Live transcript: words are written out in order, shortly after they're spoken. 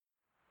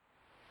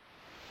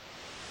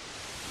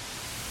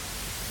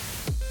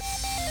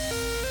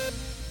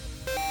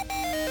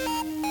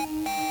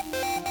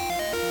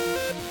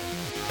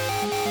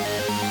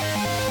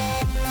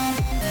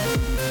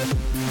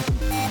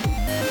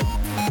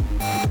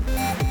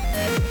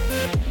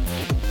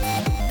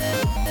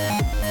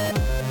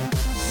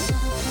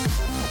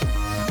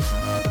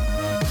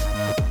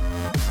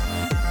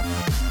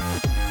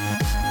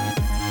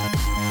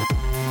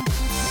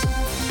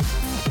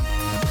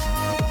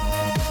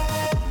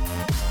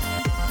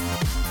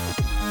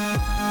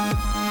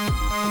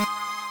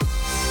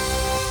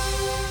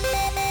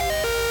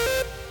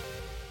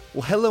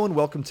Hello and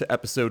welcome to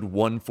episode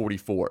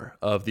 144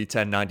 of the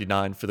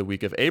 1099 for the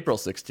week of April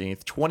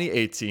 16th,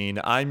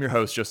 2018. I'm your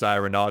host, Josiah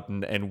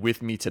Renaudin, and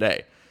with me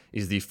today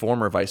is the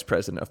former vice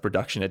president of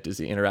production at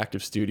Disney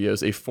Interactive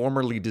Studios, a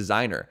former lead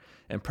designer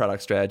and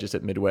product strategist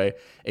at Midway,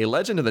 a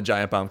legend of the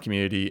Giant Bomb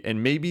community,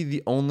 and maybe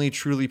the only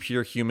truly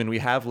pure human we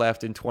have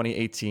left in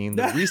 2018,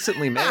 the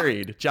recently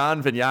married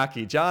John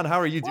Vignocchi. John, how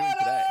are you doing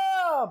today?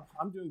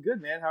 I'm doing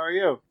good, man. How are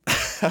you?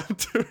 I'm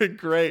doing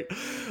great.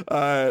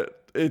 I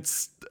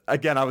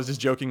was just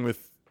joking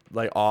with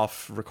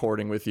off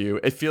recording with you.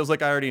 It feels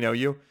like I already know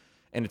you.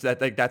 And it's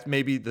that's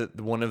maybe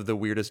one of the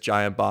weirdest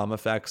Giant Bomb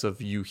effects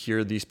of you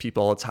hear these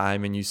people all the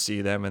time and you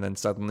see them and then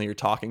suddenly you're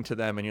talking to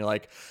them and you're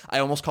like, I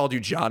almost called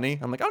you Johnny.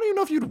 I'm like, I don't even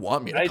know if you'd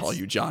want me to call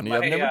you Johnny.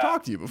 I've never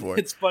talked to you before.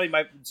 It's funny.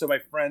 My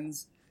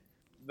friends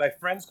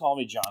call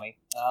me Johnny.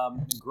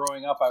 And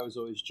growing up, I was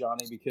always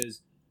Johnny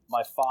because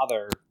my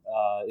father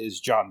is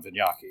John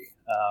Vignocchi.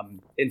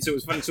 And so it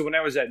was funny. So when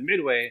I was at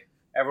Midway,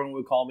 everyone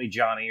would call me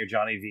Johnny or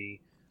Johnny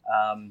V.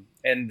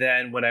 And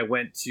then when I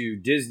went to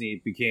Disney,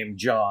 it became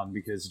John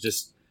because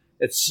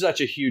it's such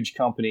a huge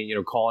company,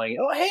 calling,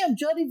 oh, hey, I'm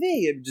Johnny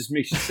V. It just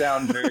makes you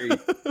sound very,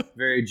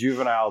 very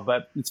juvenile.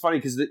 But it's funny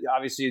because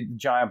obviously the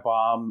Giant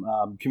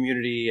Bomb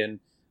community and,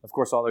 of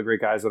course, all the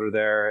great guys that are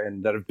there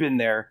and that have been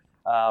there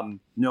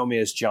know me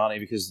as Johnny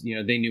because,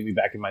 they knew me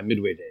back in my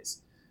Midway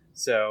days.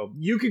 So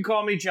you can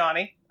call me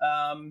Johnny.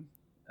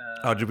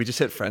 Did we just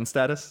hit friend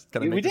status?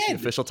 Can I make this the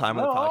official time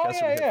of the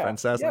podcast? Yeah, we hit friend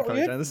status.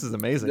 Yeah, this is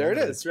amazing. There it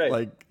is. Right.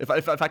 Like if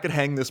I could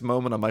hang this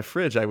moment on my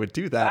fridge, I would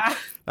do that.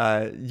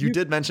 You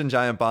did mention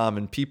Giant Bomb,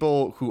 and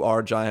people who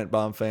are Giant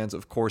Bomb fans,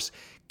 of course,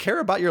 care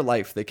about your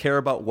life. They care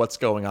about what's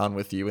going on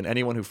with you. And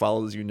anyone who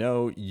follows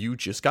you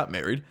just got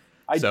married.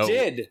 I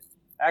did.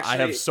 Actually, I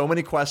have so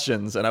many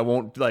questions, and I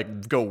won't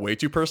go way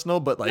too personal.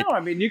 But no, I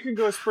mean you can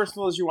go as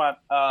personal as you want.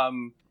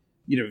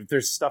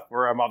 There's stuff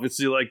where I'm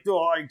obviously like,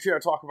 oh, I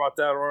can't talk about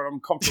that, or I'm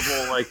comfortable,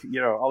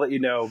 I'll let you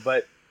know.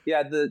 But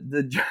yeah,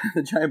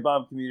 the Giant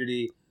Bomb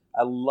community,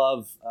 I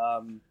love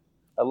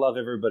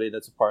everybody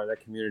that's a part of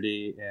that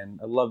community, and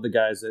I love the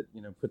guys that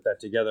put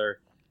that together.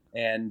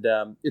 And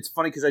it's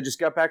funny because I just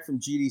got back from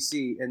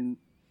GDC, and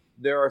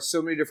there are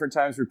so many different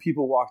times where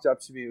people walked up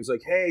to me. It was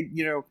like, hey,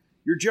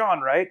 you're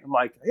John, right? I'm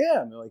like,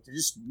 yeah. And they're like, I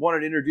just wanted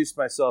to introduce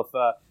myself.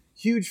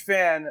 Huge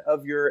fan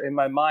of in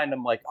my mind,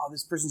 I'm like, oh,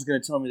 this person's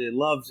going to tell me they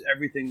loved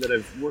everything that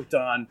I've worked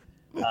on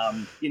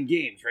in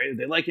games, right?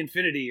 They like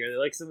Infinity or they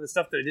like some of the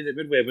stuff that I did at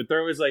Midway, but they're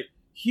always like,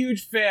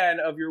 huge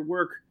fan of your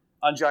work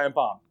on Giant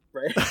Bomb,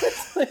 right?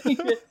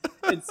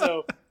 And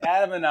so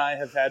Adam and I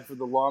have had for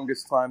the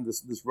longest time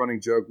this running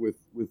joke with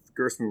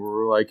Gerstmann where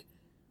we're like,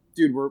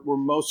 dude, we're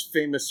most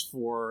famous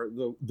for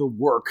the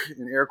work,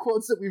 in air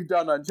quotes, that we've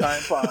done on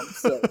Giant Bomb.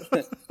 So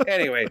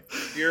anyway,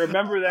 if you're a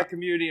member of that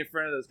community in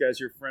front of those guys,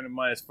 you're a friend of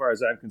mine as far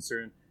as I'm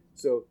concerned.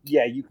 So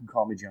yeah, you can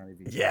call me Johnny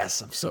V.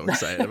 Yes, I'm so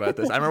excited about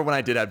this. I remember when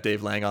I did have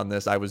Dave Lang on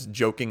this, I was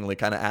jokingly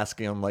kind of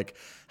asking him,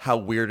 how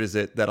weird is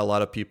it that a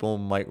lot of people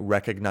might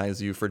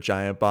recognize you for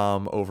Giant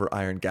Bomb over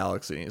Iron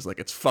Galaxy? And he's like,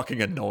 it's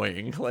fucking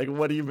annoying.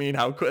 What do you mean?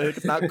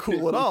 It's not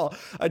cool at all.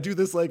 I do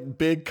this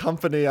big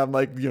company. I'm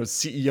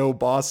CEO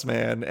boss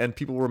man, and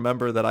people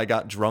remember that I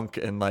got drunk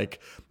and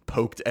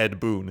poked Ed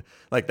Boon.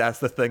 That's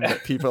the thing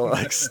that people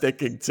are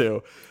sticking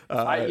to.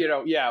 I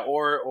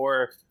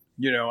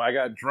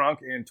got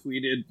drunk and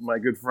tweeted my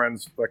good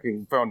friend's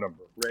fucking phone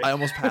number. Right? I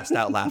almost passed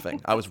out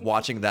laughing. I was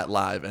watching that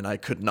live and I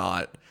could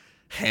not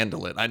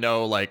handle it. I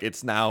know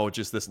it's now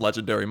just this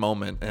legendary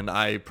moment, and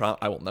I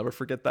will never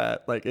forget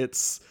that.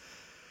 It's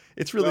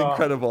really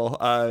incredible.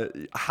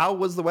 How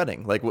was the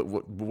wedding?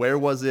 Where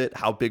was it?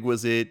 How big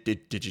was it?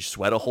 Did you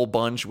sweat a whole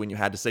bunch when you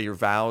had to say your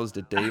vows?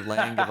 Did Dave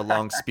Lang give a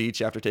long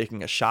speech after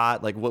taking a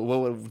shot?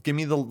 What give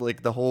me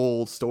the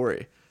whole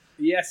story.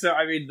 Yeah, so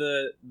I mean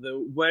the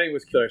wedding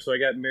was killer. So I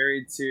got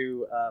married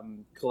to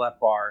Colette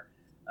Barr,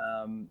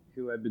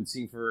 who I've been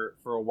seeing for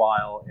a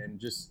while and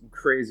just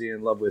crazy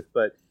in love with.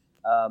 But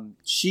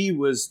she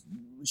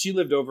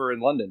lived over in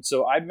London,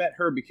 so I met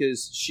her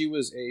because she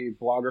was a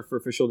blogger for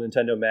Official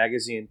Nintendo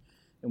Magazine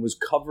and was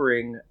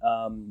covering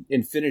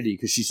Infinity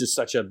because she's just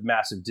such a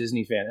massive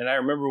Disney fan. And I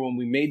remember when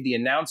we made the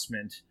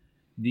announcement,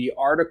 the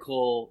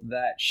article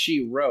that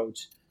she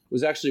wrote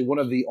was actually one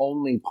of the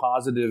only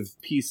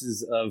positive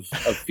pieces of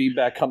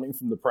feedback coming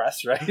from the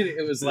press, right?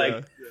 It was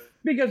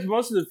because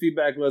most of the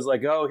feedback was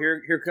oh,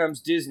 here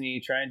comes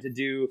Disney trying to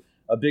do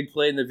a big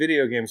play in the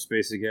video game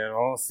space again.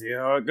 Oh, see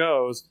how it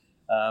goes.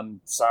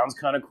 Sounds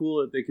kind of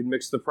cool that they could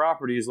mix the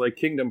properties like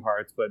Kingdom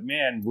Hearts, but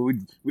man,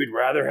 we'd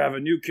rather have a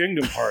new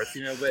Kingdom Hearts,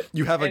 But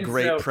you have a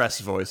great press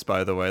voice,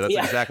 by the way. That's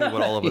exactly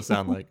what all of us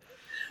sound like.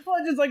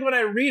 Well, just when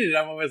I read it,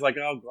 I'm always like,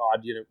 oh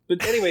God,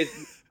 But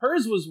anyways,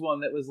 hers was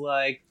one that was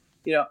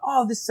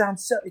oh, this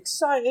sounds so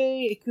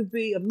exciting. It could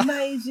be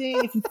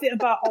amazing. If you think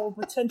about all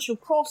potential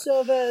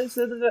crossovers.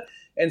 Da, da, da.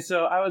 And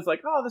so I was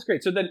like, oh, that's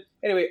great. So then,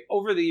 anyway,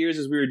 over the years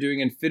as we were doing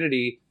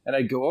Infinity, and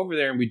I'd go over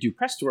there and we'd do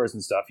press tours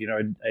and stuff,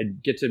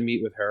 I'd get to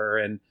meet with her.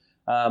 And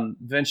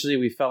eventually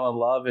we fell in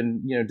love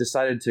and,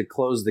 decided to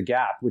close the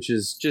gap, which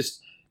is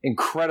just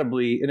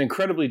an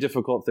incredibly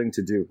difficult thing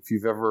to do. If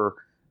you've ever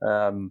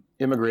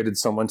immigrated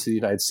someone to the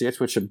United States,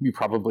 which you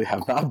probably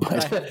have not,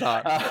 but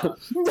that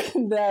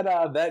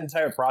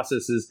entire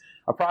process is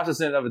a process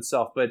in and of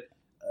itself. But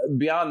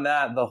beyond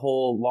that, the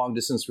whole long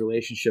distance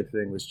relationship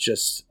thing was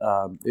just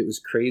it was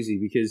crazy,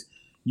 because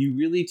you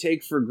really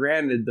take for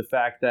granted the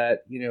fact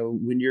that, you know,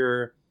 when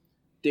you're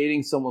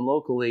dating someone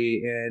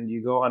locally and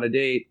you go on a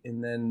date,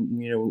 and then,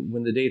 you know,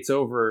 when the date's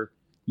over,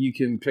 you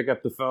can pick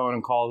up the phone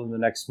and call them the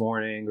next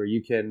morning, or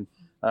you can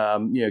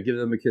you know, give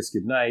them a kiss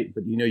goodnight,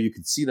 but, you know, you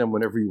could see them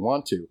whenever you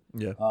want to.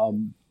 Yeah.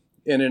 And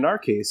in our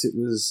case, it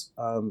was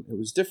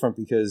different,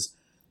 because,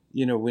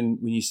 you know, when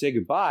you say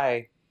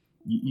goodbye,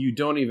 you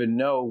don't even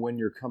know when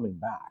you're coming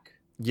back.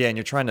 Yeah, and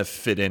you're trying to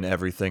fit in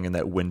everything in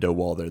that window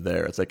while they're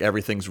there. It's like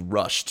everything's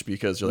rushed,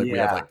 because you're like, we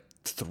have like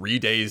 3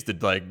 days to,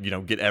 like, you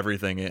know, get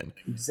everything in.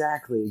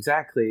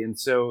 Exactly. And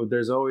so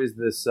there's always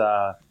this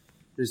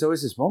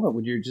moment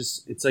when you're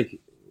just, it's like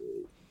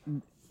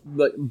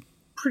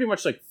pretty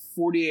much like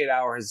 48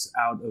 hours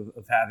out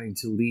of having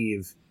to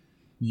leave,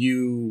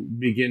 you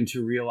begin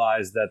to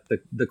realize that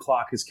the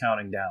clock is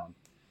counting down.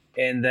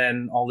 And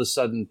then all of a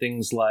sudden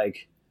things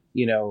like,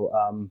 you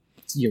know,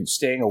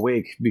 staying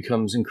awake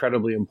becomes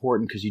incredibly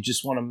important, because you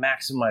just want to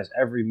maximize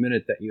every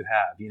minute that you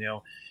have. You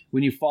know,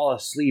 when you fall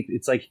asleep,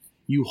 it's like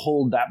you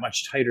hold that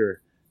much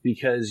tighter,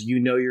 because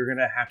you know you're going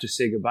to have to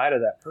say goodbye to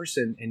that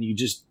person, and you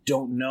just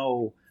don't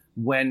know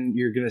when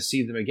you're going to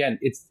see them again.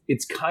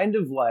 It's kind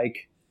of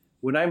like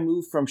when I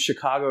moved from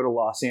Chicago to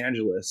Los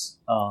Angeles,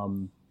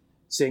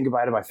 saying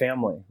goodbye to my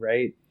family,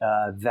 right?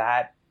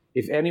 That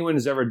if anyone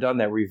has ever done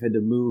that, where you've had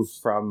to move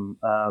from,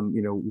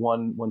 you know,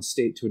 one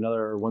state to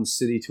another, or one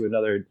city to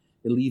another,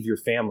 and leave your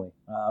family,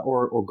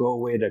 or go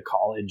away to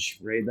college,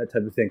 right? That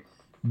type of thing.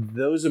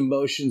 Those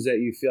emotions that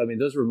you feel, I mean,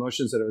 those were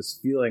emotions that I was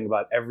feeling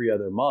about every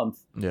other month,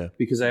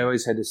 because I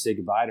always had to say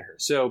goodbye to her.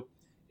 So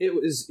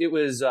it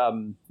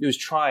was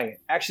trying.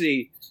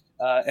 Actually,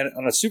 and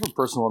on a super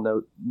personal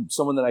note,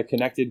 someone that I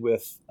connected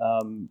with,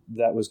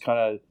 that was kind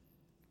of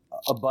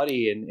a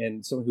buddy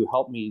and someone who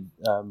helped me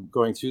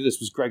going through this,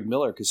 was Greg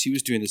Miller, because he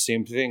was doing the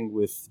same thing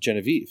with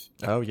Genevieve.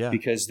 Oh, yeah.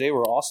 Because they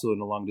were also in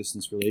a long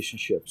distance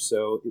relationship.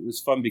 So it was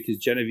fun, because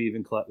Genevieve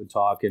and Colette would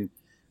talk, and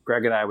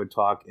Greg and I would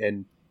talk,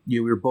 and, you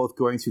know, we were both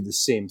going through the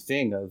same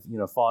thing of, you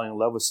know, falling in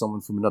love with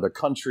someone from another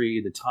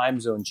country, the time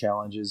zone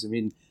challenges. I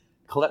mean,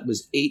 Colette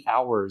was 8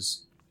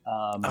 hours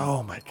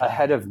oh my God.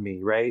 ahead of me,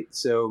 right?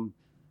 So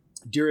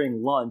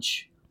during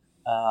lunch,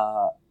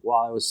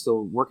 while I was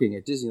still working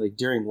at Disney, like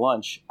during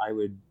lunch, I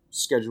would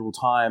schedule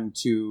time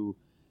to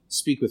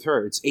speak with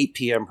her. It's 8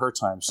 p.m. her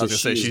time. So I was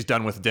going to say, she's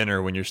done with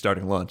dinner when you're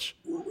starting lunch.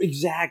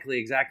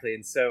 Exactly.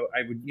 And so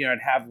I would, you know,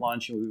 I'd have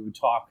lunch and we would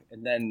talk.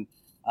 And then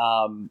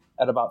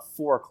at about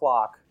 4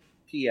 o'clock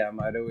p.m.,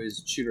 I'd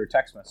always shoot her a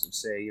text message,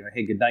 say, you know,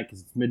 hey, good night,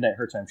 because it's midnight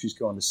her time. She's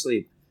going to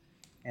sleep.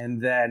 And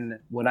then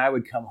when I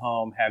would come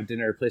home, have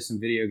dinner, play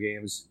some video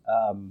games,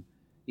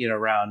 you know,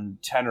 around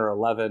 10 or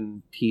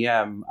 11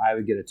 p.m., I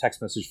would get a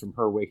text message from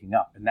her waking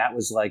up. And that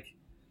was like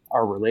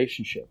our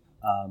relationship.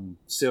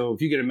 So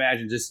if you could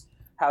imagine just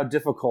how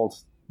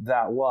difficult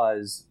that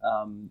was,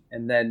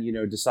 and then, you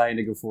know, deciding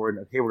to go forward,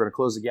 okay, we're going to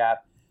close the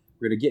gap.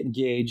 We're going to get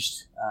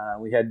engaged. I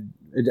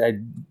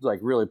like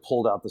really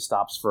pulled out the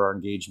stops for our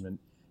engagement,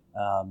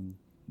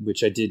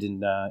 which I did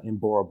in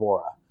Bora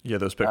Bora. Yeah,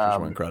 those pictures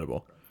were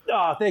incredible.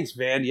 Oh, thanks,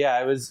 man.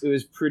 Yeah, it was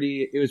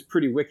pretty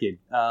wicked.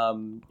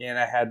 And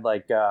I had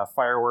like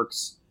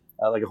fireworks,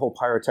 like a whole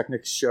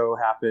pyrotechnics show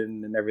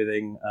happen and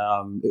everything.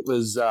 It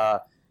was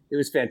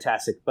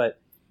fantastic. But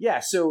yeah,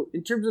 so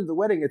in terms of the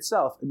wedding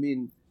itself, I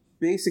mean,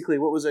 basically,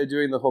 what was I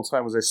doing the whole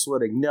time? Was I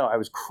sweating? No, I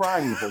was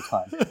crying the whole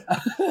time.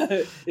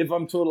 If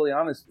I'm totally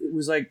honest, it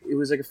was like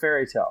a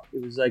fairy tale.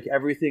 It was like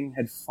everything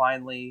had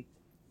finally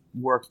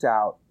worked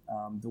out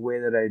the way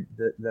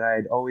that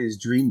I'd always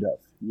dreamed of.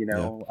 You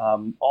know,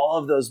 all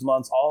of those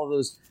months, all of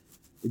those,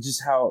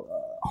 just how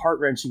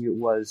heart-wrenching it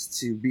was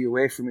to be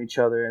away from each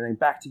other and then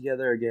back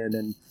together again,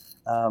 and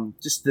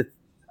just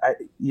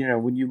you know,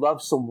 when you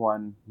love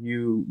someone,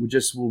 you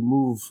just will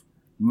move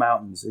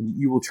mountains and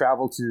you will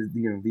travel to,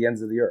 you know, the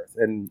ends of the earth,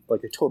 and like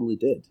I totally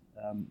did,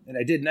 and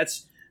I did, and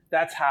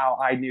that's how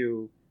I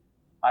knew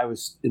I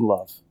was in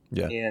love.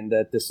 Yeah. And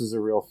that this is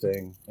a real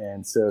thing.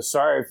 And so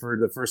sorry for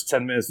the first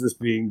 10 minutes of this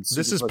being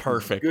this is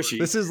perfect. Gushy.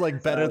 This is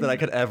like better than I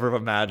could ever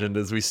have imagined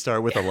as we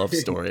start with a love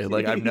story.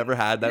 Like I've never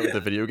had that with a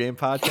video game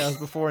podcast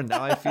before. And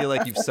now I feel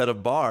like you've set a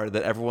bar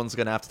that everyone's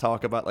going to have to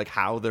talk about, like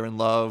how they're in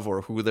love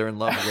or who they're in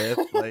love with.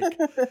 Like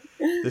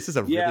this is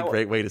a really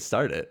great way to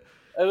start it.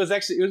 It was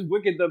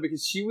wicked though,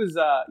 because she was,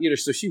 you know,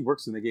 so she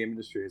works in the game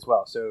industry as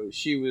well. So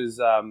she was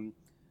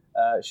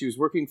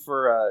working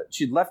for,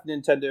 she'd left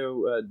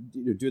Nintendo,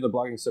 doing the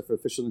blogging stuff for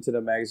Official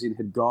Nintendo Magazine,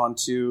 had gone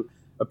to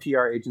a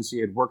PR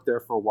agency, had worked there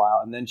for a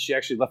while, and then she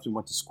actually left and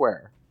went to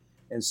Square.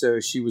 And so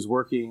she was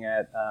working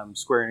at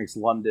Square Enix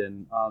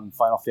London on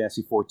Final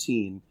Fantasy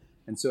XIV.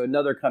 And so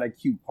another kind of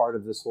cute part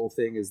of this whole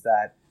thing is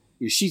that,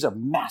 you know, she's a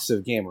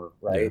massive gamer,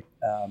 right?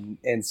 Yeah.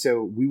 And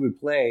so we would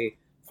play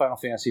Final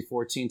Fantasy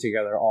XIV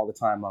together all the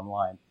time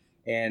online.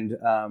 And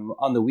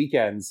on the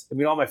weekends, I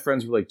mean, all my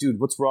friends were like, dude,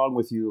 what's wrong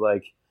with you?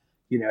 Like,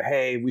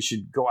 hey, we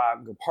should go out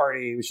and go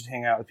party. We should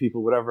hang out with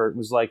people, whatever. It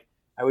was like,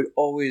 I would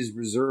always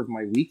reserve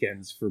my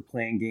weekends for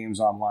playing games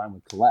online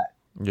with Colette.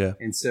 Yeah.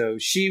 And so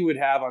she would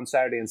have on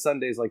Saturday and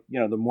Sundays, like,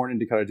 the morning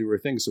to kind of do her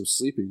thing. So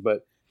sleeping,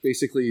 but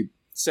basically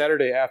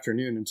Saturday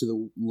afternoon into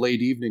the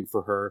late evening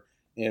for her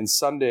and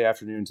Sunday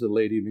afternoon to the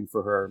late evening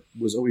for her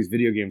was always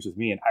video games with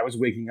me. And I was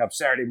waking up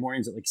Saturday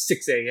mornings at like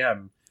 6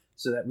 a.m.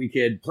 so that we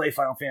could play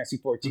Final Fantasy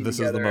 14 This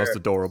together. is the most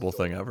adorable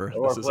thing ever.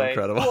 This is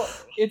incredible. Well,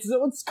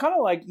 it's kind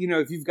of like,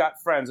 if you've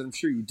got friends, and I'm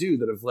sure you do,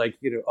 that have like,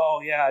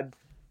 oh yeah,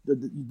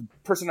 the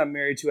person I'm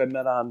married to I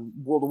met on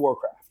World of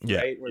Warcraft,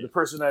 right? Or the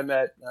person I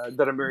met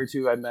that I'm married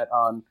to I met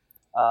on,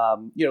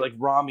 like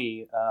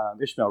Rami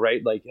Ishmael,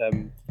 right? Like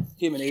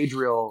him and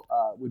Adriel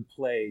would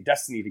play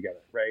Destiny together,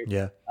 right?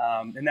 Yeah.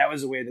 And that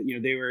was a way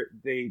that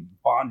they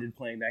bonded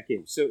playing that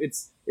game. So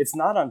it's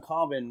not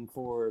uncommon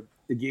for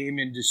the game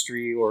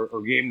industry or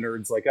game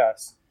nerds like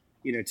us,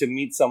 to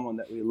meet someone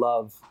that we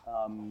love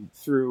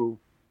through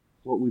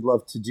what we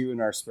love to do in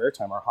our spare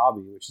time, our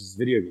hobby, which is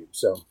video games.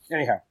 So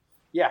anyhow,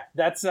 yeah,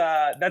 that's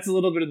a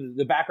little bit of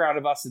the background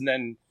of us. And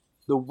then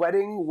the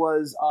wedding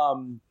was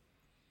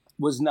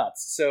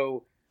nuts.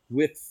 So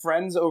with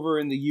friends over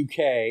in the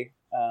UK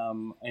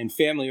and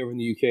family over in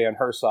the UK on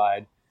her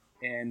side,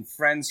 and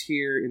friends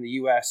here in the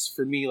US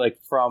for me, like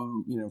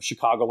from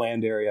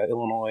Chicagoland area,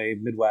 Illinois,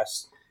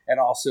 Midwest, and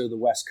also the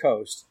West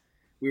Coast,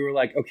 we were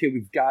like, okay,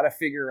 we've got to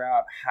figure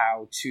out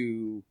how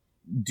to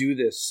do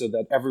this so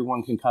that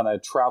everyone can kind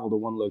of travel to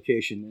one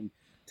location. And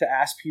to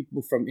ask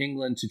people from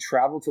England to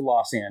travel to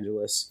Los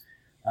Angeles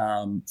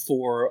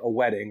for a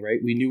wedding, right?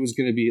 We knew it was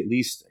going to be at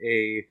least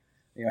a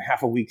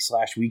half a week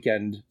 /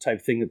 weekend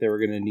type thing that they were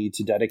going to need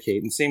to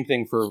dedicate. And same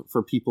thing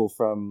for people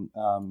from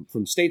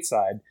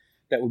stateside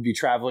that would be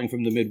traveling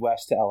from the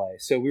Midwest to LA.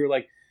 So we were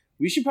like,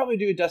 we should probably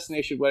do a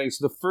destination wedding.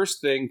 So the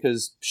first thing,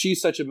 because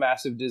she's such a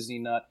massive Disney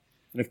nut,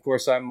 and of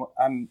course I'm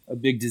a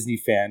big Disney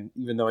fan,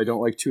 even though I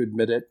don't like to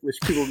admit it, which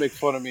people make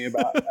fun of me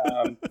about.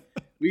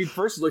 We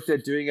first looked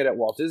at doing it at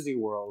Walt Disney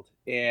World,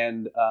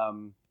 and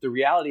the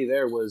reality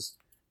there was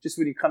just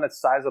when you kind of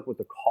size up what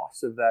the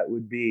cost of that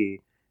would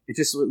be, it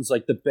just was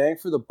like the bang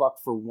for the buck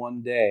for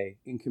one day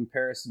in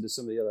comparison to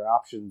some of the other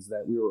options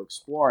that we were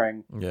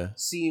exploring. Yeah.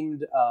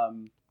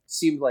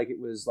 Seemed like it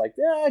was like,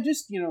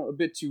 just, a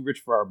bit too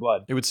rich for our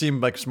blood. It would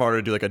seem like smarter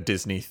to do like a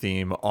Disney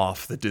theme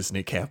off the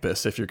Disney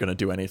campus if you're going to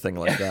do anything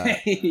like that.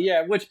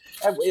 Yeah, which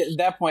at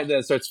that point then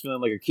it starts feeling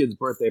like a kid's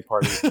birthday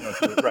party.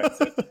 Right.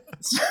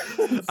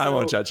 So, I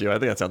won't judge you. I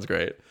think that sounds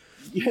great.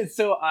 Yeah.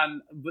 So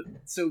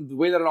the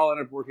way that it all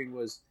ended up working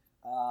was,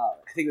 I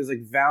think it was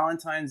like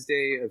Valentine's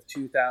Day of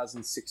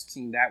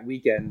 2016, that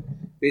weekend.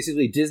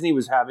 Basically, Disney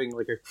was having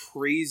like a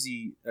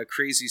crazy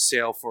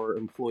sale for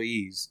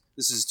employees.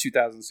 This is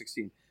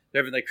 2016.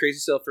 They're having like crazy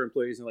sale for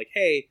employees, and like,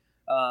 hey,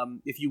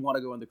 if you want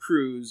to go on the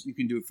cruise, you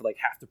can do it for like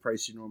half the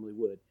price you normally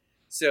would.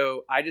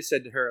 So I just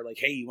said to her, like,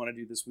 hey, you want to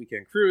do this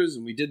weekend cruise?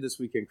 And we did this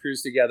weekend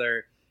cruise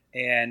together.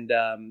 And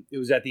it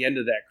was at the end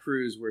of that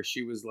cruise where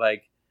she was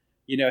like,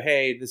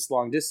 hey, this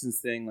long distance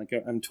thing, like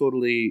I'm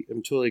totally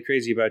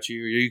crazy about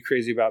you. Are you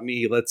crazy about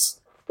me? Let's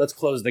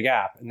close the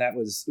gap. And it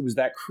was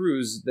that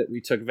cruise that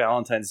we took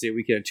Valentine's Day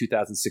weekend in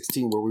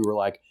 2016 where we were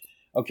like,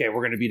 okay,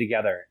 we're going to be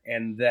together.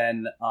 And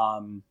then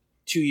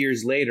 2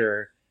 years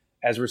later,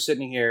 as we're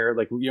sitting here,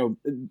 like, a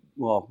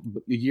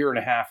year and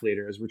a half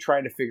later, as we're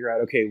trying to figure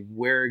out, okay,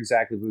 where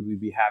exactly would we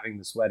be having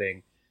this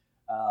wedding?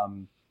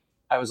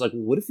 I was like,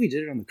 well, what if we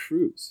did it on the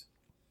cruise?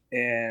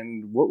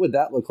 And what would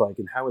that look like?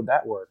 And how would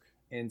that work?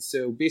 And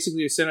so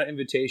basically we sent out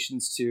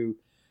invitations to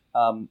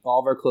all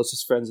of our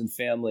closest friends and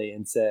family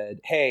and said,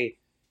 hey,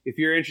 if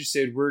you're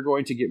interested, we're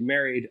going to get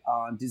married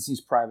on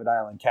Disney's private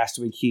island,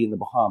 Castaway Cay in the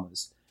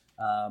Bahamas.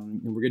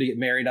 And we're going to get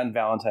married on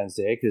Valentine's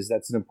Day because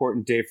that's an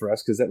important day for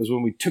us because that was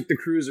when we took the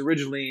cruise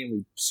originally and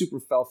we super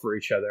fell for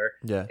each other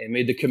and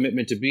made the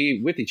commitment to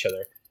be with each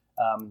other.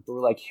 But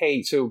we're like,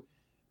 hey, so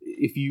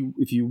if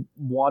you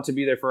want to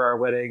be there for our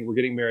wedding, we're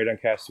getting married on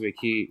Castaway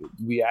Cay.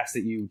 We ask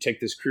that you take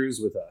this cruise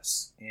with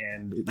us.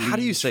 And how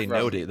do you say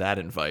no to that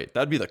invite?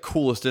 That'd be the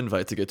coolest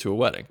invite to get to a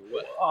wedding.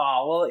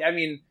 Oh, well, I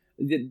mean,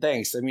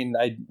 thanks. I mean,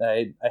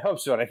 I hope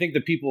so. And I think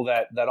the people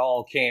that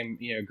all came,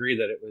 agree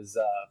that it was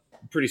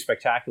pretty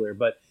spectacular,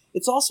 but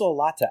it's also a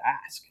lot to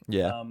ask.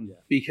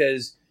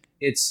 Because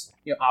it's,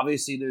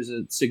 obviously there's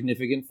a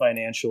significant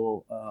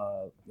financial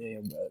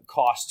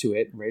cost to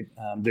it, right?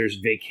 There's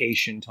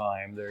vacation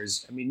time.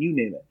 There's, you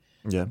name it.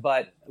 Yeah.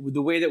 But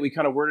the way that we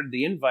kind of worded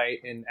the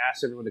invite and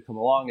asked everyone to come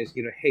along is,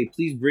 hey,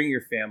 please bring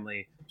your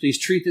family. Please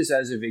treat this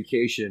as a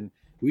vacation.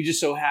 We just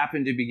so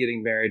happen to be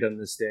getting married on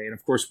this day. And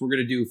of course, we're going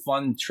to do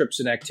fun trips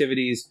and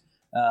activities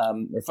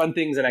or fun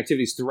things and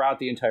activities throughout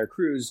the entire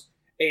cruise.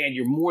 And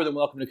you're more than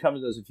welcome to come to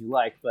those if you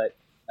like. But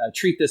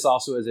treat this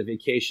also as a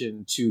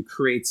vacation to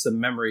create some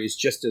memories,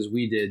 just as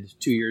we did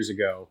 2 years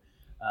ago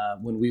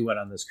when we went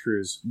on this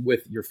cruise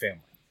with your family.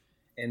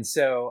 And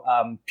so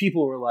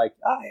people were like,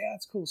 oh, yeah,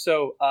 that's cool.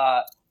 So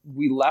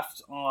we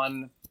left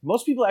on,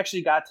 most people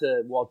actually got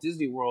to Walt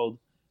Disney World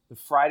the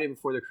Friday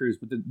before the cruise,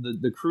 but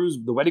the cruise,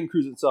 the wedding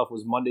cruise itself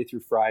was Monday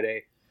through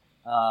Friday.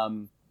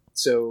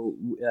 So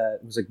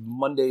it was like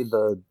Monday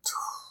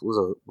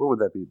what would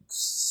that be?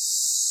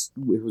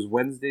 It was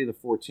Wednesday the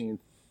 14th,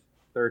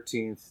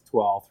 13th,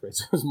 12th, right?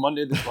 So it was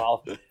Monday the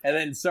 12th, and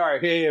then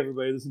hey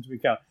everybody, listen to me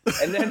count.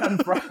 And then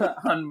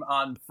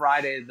on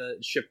Friday the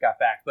ship got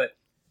back, but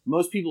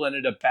most people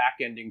ended up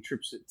back-ending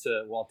trips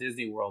to Walt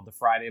Disney World the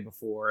Friday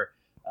before,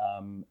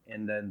 and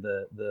then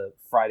the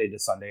Friday to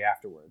Sunday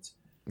afterwards.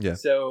 Yeah.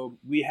 So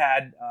we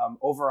had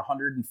over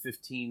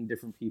 115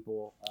 different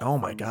people. Oh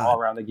my God! All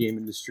around the game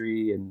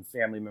industry and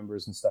family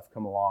members and stuff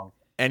come along.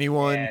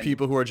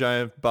 People who are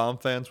Giant Bomb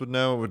fans would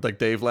know, with like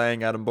Dave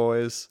Lang, Adam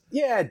Boyes.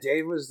 Yeah,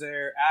 Dave was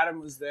there, Adam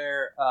was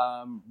there,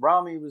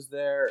 Rami was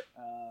there,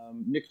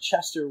 Nick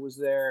Chester was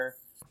there,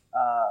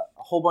 a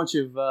whole bunch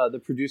of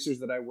the producers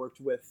that I worked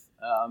with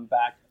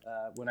back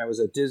when I was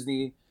at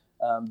Disney.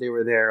 They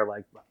were there,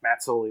 like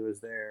Matt Soley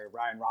was there,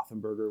 Ryan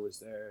Rothenberger was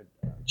there,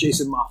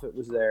 Jason Moffat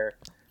was there.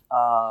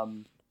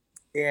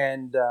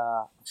 And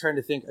I'm trying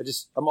to think,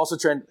 I'm also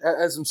trying,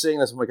 as I'm saying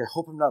this, I'm like, I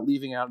hope I'm not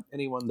leaving out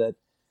anyone that,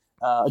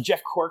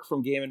 Jeff Cork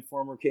from Game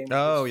Informer came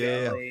with his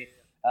family.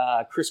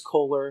 Yeah. Chris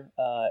Kohler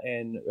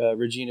and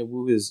Regina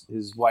Wu,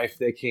 his wife,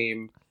 they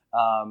came.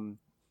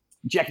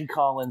 Jackie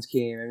Collins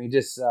came. I mean,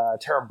 just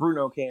Tara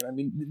Bruno came. I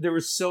mean, there were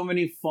so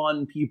many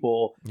fun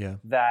people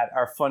that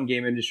are fun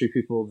game industry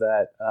people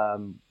that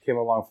came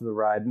along for the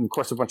ride. And, of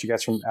course, a bunch of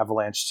guys from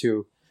Avalanche,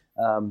 too,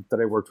 that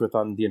I worked with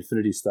on the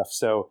Infinity stuff.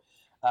 So,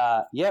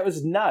 it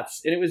was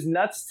nuts. And it was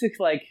nuts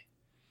to,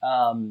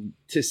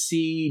 to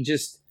see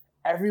just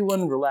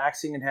everyone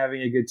relaxing and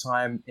having a good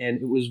time.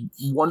 And it was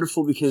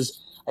wonderful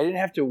because I didn't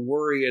have to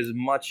worry as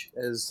much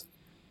as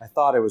I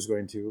thought I was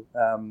going to.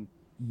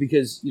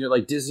 Because,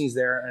 like Disney's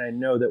there, and I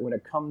know that when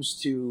it comes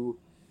to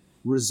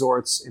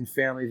resorts and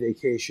family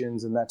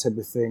vacations and that type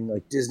of thing,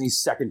 like Disney's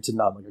second to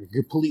none. Like I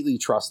completely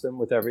trust them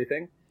with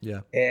everything.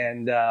 Yeah.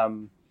 And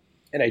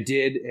I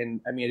did,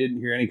 and I mean, I didn't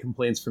hear any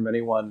complaints from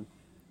anyone,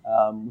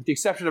 with the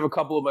exception of a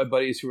couple of my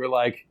buddies who were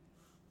like,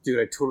 dude,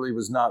 I totally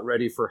was not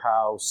ready for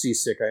how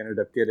seasick I ended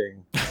up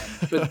getting.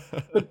 But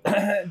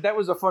that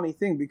was a funny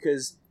thing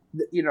because,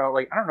 I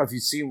don't know if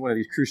you've seen one of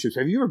these cruise ships.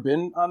 Have you ever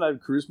been on a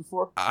cruise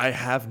before? I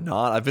have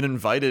not. I've been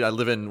invited. I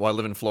live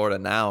in Florida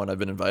now, and I've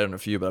been invited on a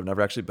few, but I've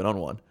never actually been on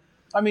one.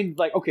 I mean,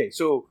 okay,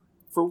 so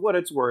for what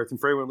it's worth, and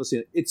for everyone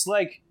listening, it's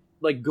like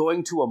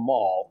going to a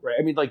mall, right?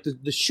 I mean, like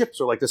the ships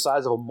are like the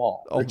size of a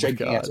mall. They're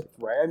gigantic,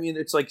 right? I mean,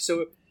 it's like,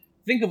 so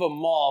think of a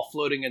mall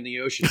floating in the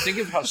ocean. Think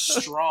of how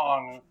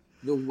strong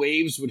the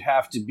waves would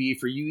have to be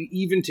for you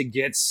even to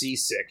get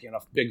seasick in a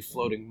big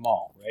floating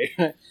mall,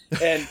 right?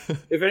 And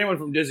if anyone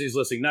from Disney is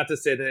listening, not to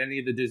say that any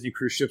of the Disney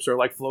cruise ships are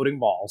like floating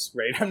malls,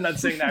 right? I'm not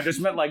saying that. I just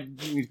meant like,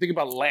 you think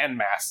about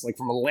landmass, like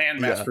from a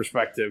landmass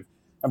perspective.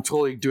 I'm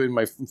totally doing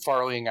my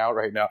farleying out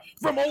right now.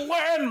 From a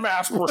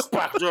landmass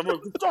perspective,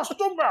 just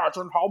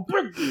imagine how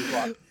big these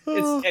are.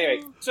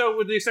 Anyway, so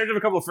with the exception of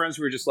a couple of friends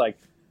who were just like,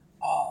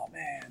 oh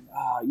man,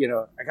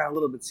 I got a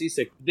little bit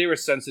seasick. They were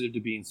sensitive to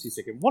being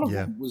seasick. And one of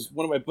them was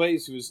one of my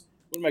buddies who was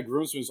one of my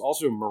groomsmen, was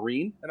also a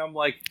Marine. And I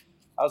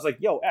was like,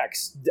 yo,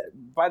 X,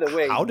 by the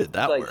way. How did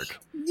that work?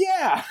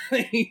 Yeah.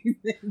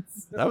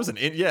 That was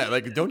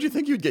don't you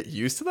think you'd get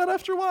used to that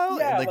after a while?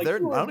 Yeah, and I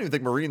don't even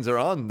think Marines are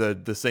on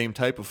the same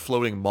type of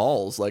floating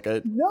malls.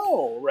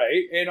 No,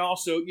 right? And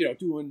also,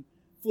 doing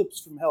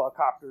flips from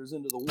helicopters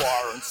into the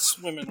water and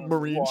swimming under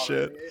Marine the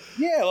water. Shit.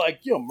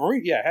 Yeah,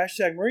 Marine,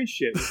 hashtag Marine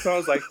shit. So I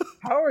was like,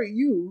 how are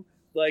you,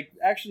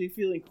 actually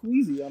feeling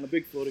queasy on a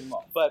big floating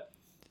mall? But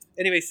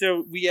anyway,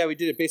 so we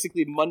did it.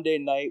 Basically, Monday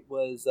night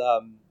was,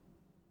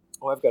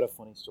 I've got a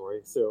funny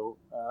story. So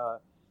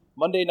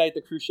Monday night,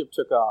 the cruise ship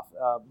took off.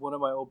 One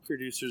of my old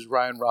producers,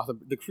 Ryan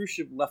Rothenberger, the cruise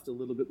ship left a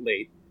little bit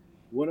late.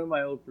 One of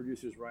my old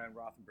producers, Ryan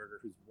Rothenberger,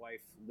 whose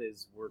wife,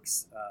 Liz,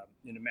 works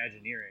in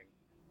Imagineering,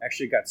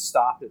 actually got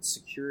stopped at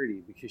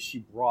security because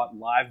she brought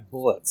live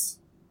bullets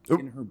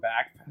in her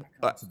backpack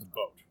onto the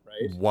boat,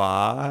 right?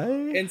 Why?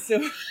 And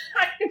so,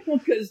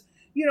 because,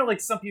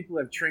 some people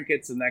have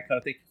trinkets and that kind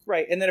of thing.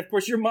 Right. And then, of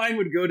course, your mind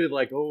would go to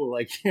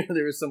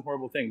there was some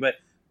horrible thing. But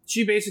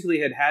she basically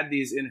had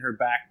these in her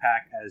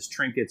backpack as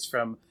trinkets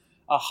from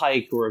a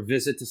hike or a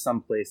visit to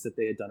some place that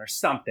they had done or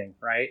something,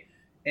 right?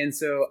 And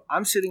so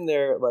I'm sitting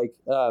there,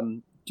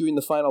 doing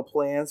the final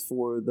plans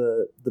for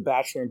the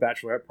bachelor and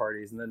bachelorette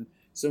parties, and then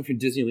someone from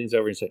Disney leans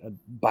over and says,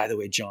 by the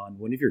way, John,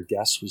 one of your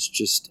guests was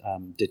just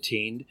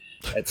detained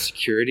at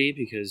security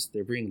because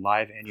they're bringing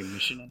live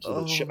ammunition onto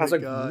the ship. I was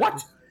like, God.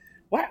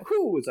 What?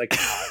 Who? Was like, it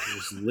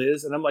was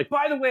Liz. And I'm like,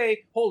 by the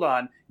way, hold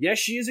on. Yes,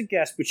 she is a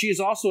guest, but she is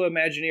also an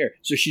Imagineer.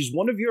 So she's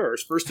one of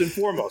yours, first and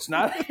foremost.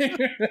 Not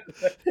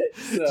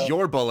It's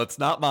your bullets,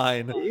 not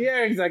mine.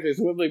 Yeah, exactly.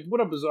 So I'm like,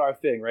 what a bizarre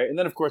thing, right? And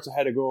then, of course, I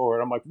had to go over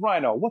and I'm like,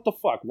 Rhino, what the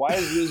fuck? Why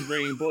is Liz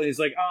bringing bullets? He's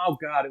like, oh,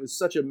 God, it was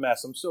such a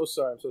mess. I'm so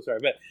sorry.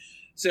 But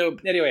so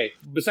anyway,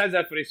 besides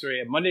that funny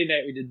story, Monday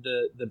night we did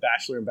the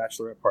bachelor and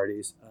bachelorette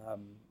parties.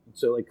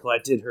 So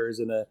Colette did hers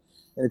in a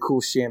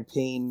cool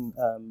champagne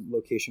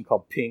location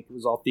called Pink. It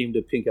was all themed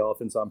to pink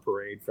elephants on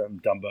parade from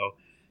Dumbo.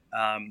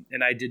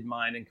 and I did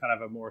mine in kind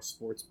of a more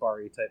sports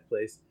bar-y type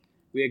place.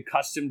 We had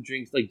custom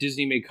drinks, like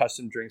Disney made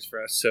custom drinks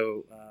for us.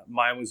 So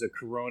mine was a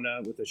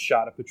Corona with a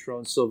shot of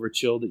Patron Silver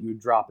Chill that you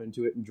would drop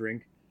into it and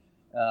drink.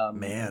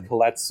 Man.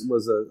 Colette's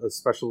was a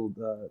special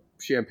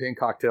champagne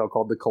cocktail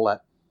called the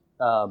Colette.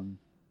 And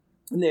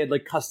they had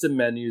like custom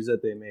menus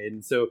that they made.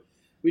 And so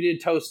we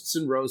did toasts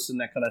and roasts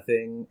and that kind of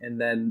thing. And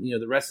then,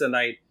 the rest of the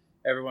night,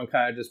 everyone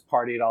kind of just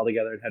partied all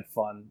together and had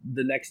fun.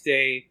 The next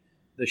day,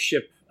 the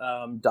ship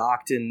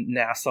docked in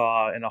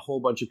Nassau and a whole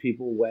bunch of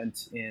people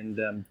went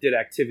and did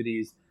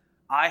activities.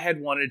 I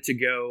had wanted to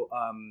go.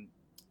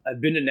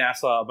 I've been to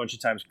Nassau a bunch of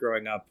times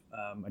growing up.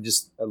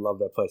 I love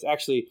that place.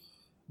 Actually,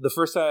 the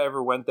first time I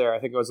ever went there, I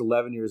think I was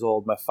 11 years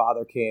old. My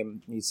father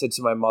came and he said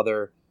to my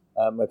mother,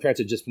 my parents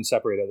had just been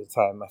separated at the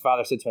time. My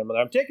father said to my mother,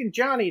 "I'm taking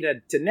Johnny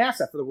to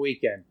Nassau for the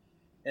weekend."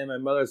 And my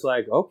mother's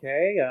like,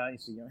 "Okay." He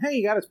said, "Hey,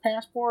 you got his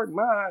passport?"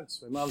 Mom.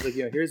 So my mom's like,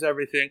 "Here's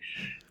everything."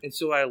 And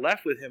so I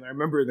left with him. I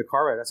remember in the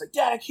car ride, I was like,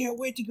 "Dad, I can't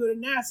wait to go to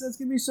Nassau. It's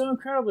going to be so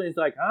incredible." And he's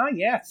like,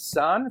 "Yes,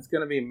 son. It's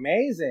going to be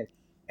amazing."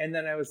 And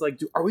then I was like,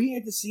 "Are we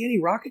going to see any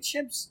rocket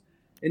ships?"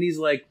 And he's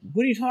like,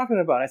 "What are you talking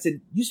about?" I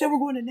said, "You said we're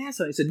going to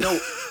Nassau." He said, "No,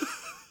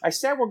 I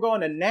said we're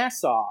going to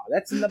Nassau.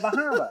 That's in the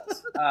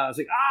Bahamas." I was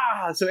like,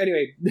 So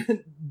anyway,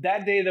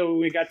 that day though,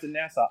 when we got to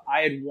Nassau,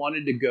 I had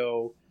wanted to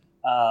go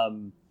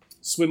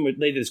swim with,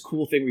 they did this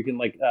cool thing where you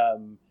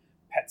can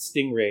pet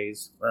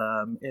stingrays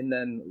and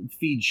then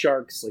feed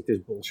sharks. Like there's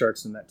bull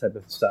sharks and that type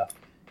of stuff.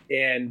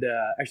 And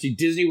actually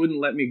Disney wouldn't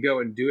let me go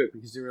and do it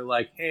because they were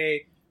like,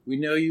 "Hey, we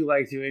know you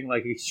like doing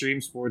like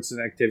extreme sports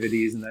and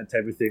activities and that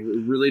type of thing. We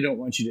really don't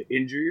want you to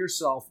injure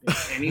yourself in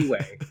any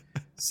way."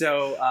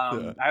 So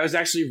I was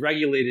actually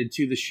regulated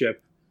to the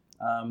ship.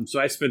 So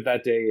I spent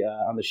that day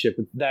on the ship.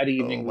 That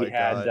evening we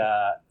had,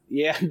 that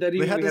evening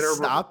they had we had to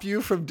stop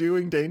you from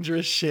doing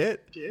dangerous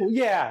shit. Well,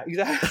 yeah,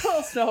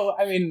 exactly. So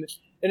I mean,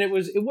 and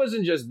it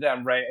wasn't just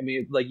them, right? I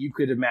mean, like you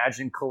could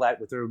imagine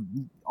Colette with her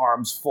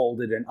arms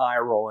folded and eye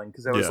rolling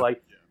because I was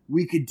like,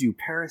 we could do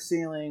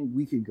parasailing,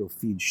 we could go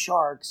feed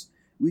sharks.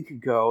 We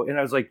could go, and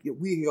I was like,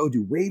 we could go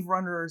do wave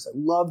runners. I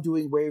love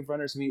doing wave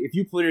runners. I mean, if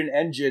you put an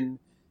engine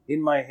in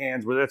my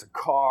hands, whether it's a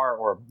car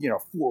or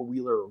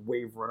four-wheeler or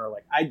wave runner,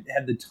 like I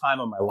had the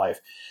time of my life.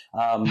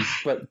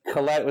 But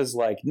Colette was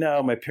like,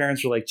 "No." My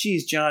parents were like,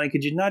 "Geez, Johnny,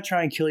 could you not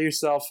try and kill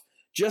yourself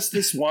just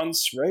this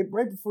once, right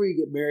before you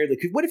get married?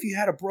 Like, what if you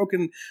had a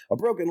broken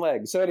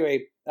leg?" So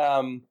anyway,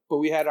 but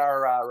we had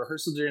our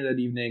rehearsal during that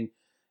evening,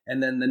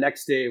 and then the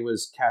next day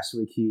was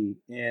Castaway Cay,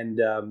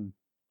 and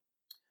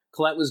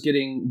Colette was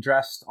getting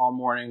dressed all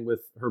morning with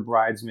her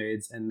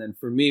bridesmaids, and then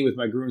for me with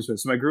my groomsmen.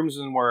 So my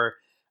groomsmen were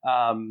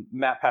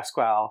Matt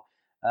Pasquale,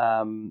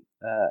 and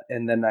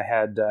then I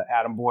had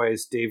Adam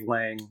Boyes, Dave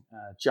Lang,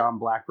 John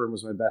Blackburn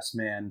was my best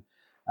man,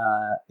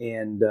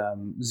 and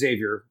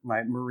Xavier,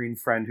 my Marine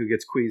friend who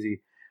gets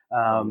queasy,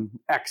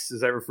 X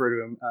as I refer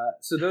to him.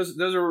 So those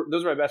are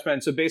my best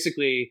men. So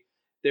basically,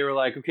 they were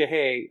like, "Okay,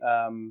 hey,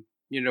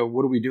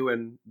 what are we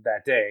doing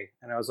that day?"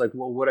 And I was like,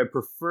 "Well, what I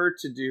prefer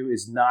to do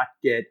is not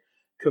get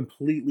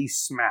completely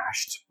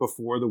smashed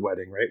before the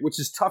wedding," right? Which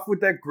is tough with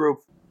that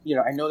group.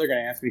 I know they're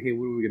going to ask me, "Hey,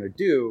 what are we going to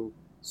do?"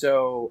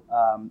 So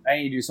I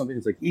need to do something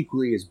that's like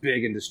equally as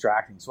big and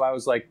distracting. So I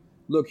was like,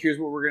 "Look, here's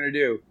what we're going to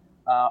do.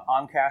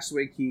 On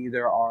Castaway Cay,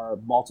 there are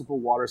multiple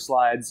water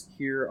slides.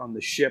 Here on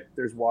the ship,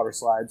 there's water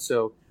slides.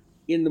 So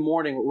in the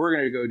morning, what we're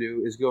going to go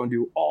do is go and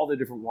do all the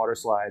different water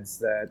slides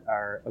that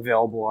are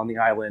available on the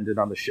island and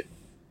on the ship."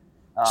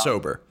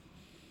 Sober.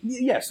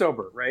 Yeah,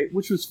 sober, right?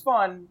 Which was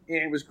fun and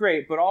it was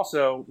great, but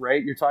also,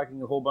 right, you're talking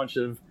a whole bunch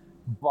of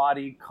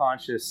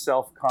body-conscious,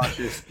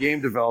 self-conscious game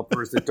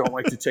developers that don't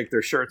like to take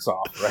their shirts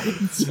off,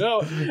 right?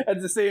 So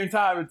at the same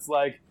time, it's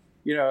like,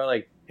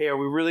 "Hey, are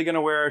we really going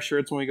to wear our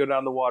shirts when we go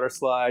down the water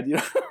slide?"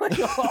 Like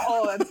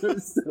all that sort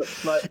of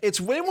stuff. But,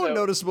 it's way more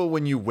noticeable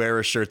when you wear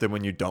a shirt than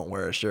when you don't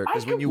wear a shirt.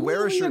 Because when you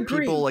wear a shirt,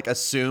 people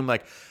assume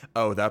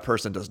oh, that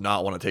person does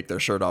not want to take their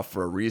shirt off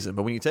for a reason.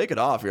 But when you take it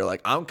off, you're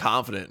like, "I'm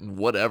confident in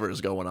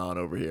whatever's going on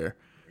over here."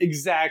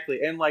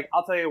 Exactly. And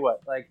I'll tell you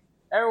what,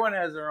 everyone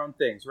has their own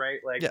things, right?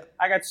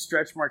 I got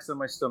stretch marks on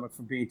my stomach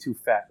from being too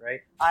fat,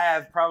 right? I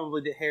have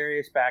probably the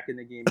hairiest back in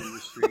the game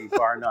industry,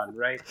 bar none,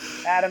 right?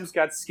 Adam's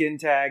got skin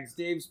tags.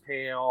 Dave's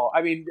pale.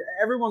 I mean,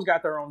 everyone's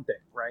got their own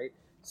thing, right?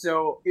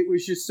 So it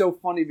was just so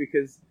funny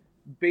because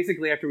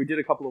basically after we did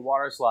a couple of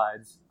water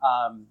slides,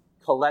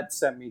 Colette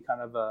sent me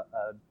kind of a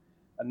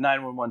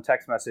 911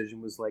 text message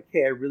and was like,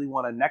 "Hey, I really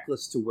want a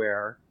necklace to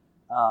wear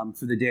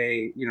for the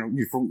day,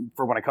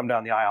 for when I come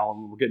down the aisle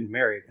and we're getting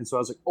married." And so I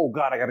was like, "Oh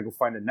God, I got to go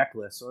find a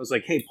necklace." So I was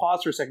like, "Hey,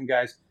 pause for a second,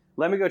 guys.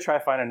 Let me go try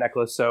to find a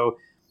necklace." So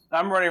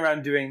I'm running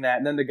around doing that.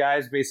 And then the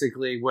guys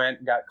basically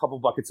went, got a couple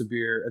buckets of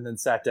beer and then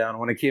sat down. And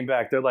when I came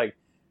back, they're like,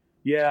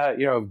 "Yeah,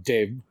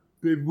 Dave,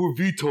 we're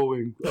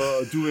vetoing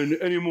doing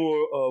any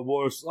more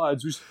water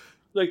slides.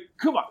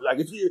 Come on,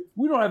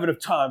 we don't have enough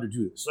time to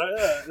do this."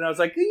 And I was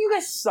like, "You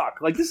guys suck.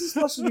 This is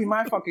supposed to be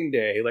my fucking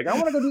day. I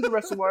want to go do the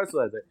rest of the water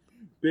slides."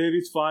 "Baby,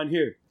 it's fine.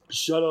 Here,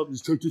 shut up.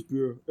 Just take this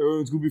beer.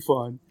 Everyone's going to be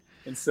fine."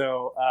 And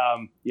so,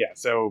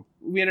 so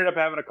we ended up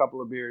having a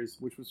couple of beers,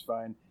 which was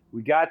fine.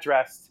 We got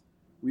dressed.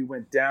 We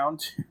went down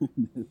to,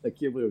 I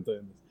can't believe I'm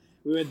doing this.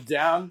 We went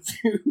down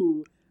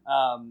to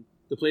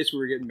the place where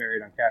we were getting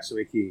married on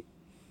Castaway Key.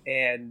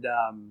 And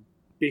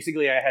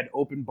basically I had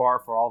open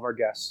bar for all of our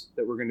guests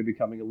that were going to be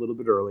coming a little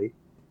bit early.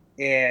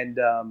 And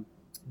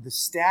the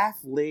staff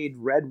laid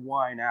red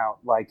wine out,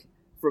 like,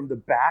 from the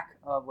back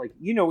of, like,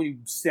 you know, when you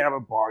stand up at a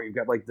bar, you've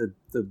got, like,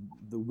 the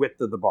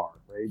width of the bar,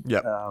 right?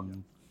 Yep.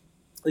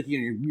 Like,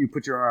 you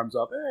put your arms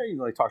up, you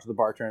know, like, talk to the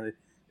bartender,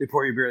 they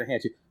pour you beer in the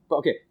hand to you. But,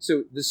 okay,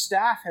 so the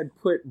staff had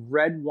put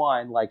red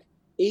wine, like,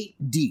 8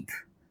 deep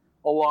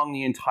along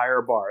the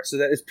entire bar, so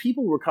that as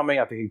people were coming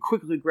up, they could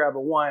quickly grab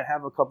a wine,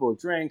 have a couple of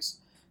drinks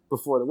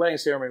before the wedding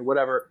ceremony,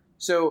 whatever.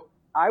 So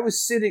I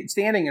was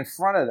standing in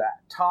front of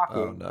that,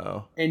 talking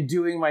and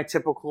doing my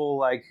typical,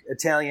 like,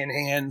 Italian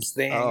hands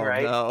thing,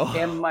 right? No.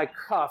 And my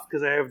cuff,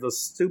 because I have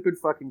those stupid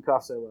fucking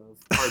cuffs I love,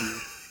 pardon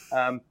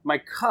me. My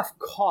cuff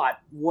caught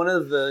one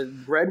of the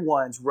red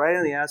wines right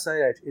on the outside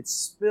edge. It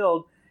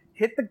spilled,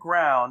 hit the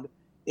ground,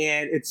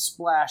 and it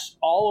splashed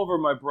all over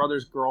my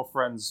brother's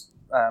girlfriend's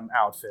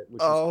outfit,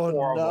 which was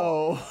horrible.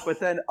 No. But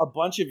then a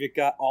bunch of it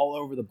got all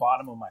over the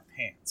bottom of my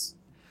pants.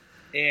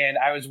 And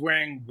I was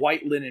wearing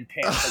white linen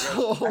pants.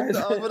 Like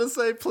I'm going to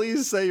say,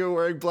 please say you're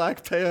wearing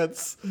black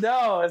pants. No,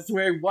 I was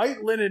wearing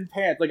white linen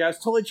pants. Like, I was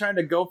totally trying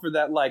to go for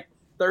that, like,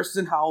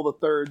 Thurston Howell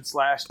III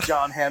 /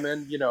 John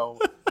Hammond, you know,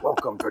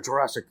 welcome to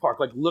Jurassic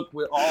Park. Like, look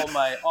with all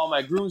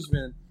my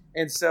groomsmen.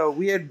 And so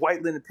we had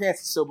white linen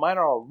pants. So mine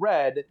are all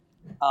red.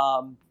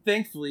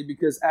 Thankfully,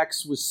 because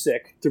X was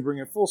sick, to bring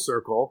it full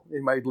circle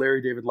in my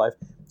Larry David life,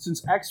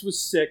 since X was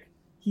sick,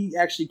 he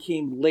actually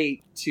came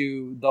late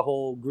to the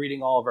whole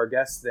greeting all of our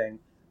guests thing.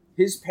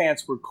 His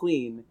pants were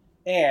clean,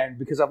 and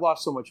because I've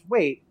lost so much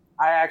weight,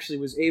 I actually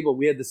was able,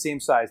 we had the same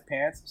size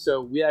pants,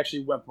 so we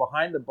actually went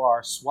behind the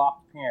bar,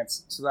 swapped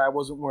pants, so that I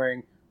wasn't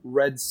wearing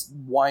red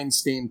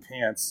wine-stained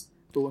pants.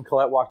 But when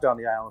Colette walked down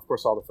the aisle, of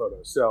course, all the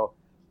photos. So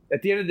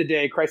at the end of the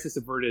day, crisis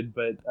averted,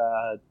 but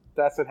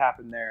that's what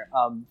happened there.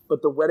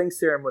 But the wedding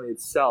ceremony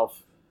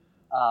itself,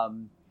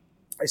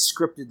 I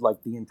scripted,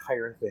 like, the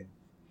entire thing.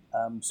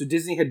 So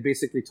Disney had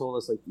basically told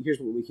us, like, here's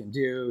what we can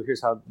do,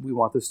 here's how we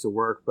want this to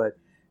work. But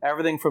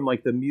everything from,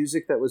 like, the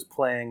music that was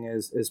playing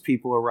as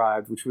people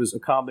arrived, which was a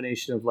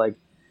combination of, like,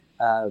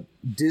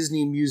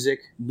 Disney music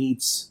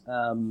meets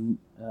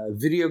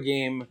video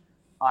game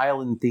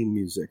island theme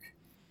music.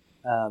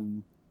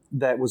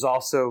 That was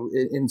also,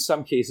 in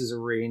some cases,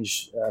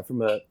 arranged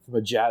from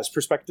a jazz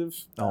perspective.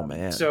 Oh,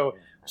 man. So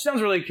it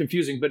sounds really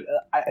confusing, but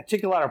I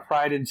take a lot of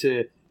pride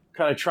into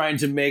kind of trying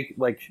to make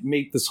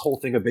this whole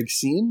thing a big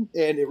scene,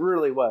 and it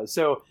really was.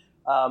 So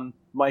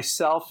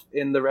myself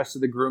and the rest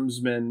of the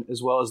groomsmen,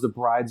 as well as the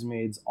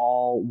bridesmaids,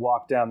 all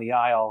walked down the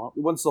aisle.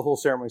 Once the whole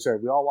ceremony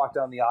started, we all walked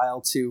down the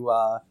aisle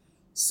to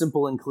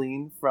Simple and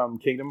Clean from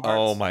Kingdom Hearts.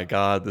 Oh my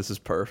God, this is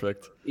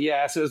perfect.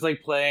 Yeah, so it was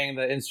like playing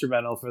the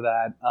instrumental for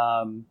that.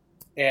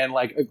 And,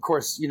 like, of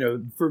course, you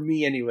know, for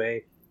me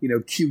anyway, you know,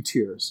 cue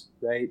tears,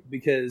 right?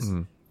 Because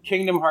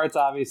Kingdom Hearts,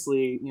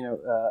 obviously, you know,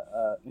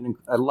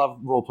 I love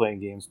role-playing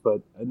games,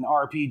 but an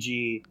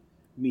RPG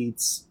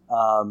meets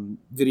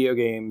video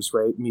games,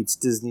 right? Meets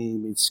Disney,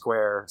 meets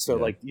Square. So,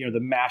 like, you know,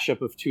 the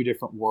mashup of two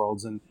different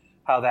worlds and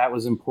how that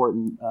was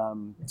important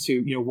to,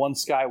 you know, One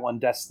Sky, One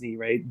Destiny,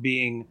 right?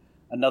 Being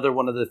another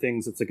one of the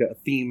things that's like a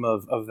theme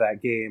of that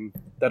game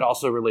that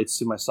also relates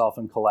to myself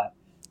and Colette.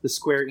 The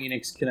Square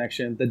Enix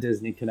connection, the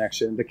Disney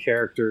connection, the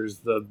characters,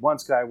 the One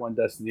Sky, One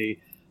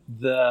Destiny,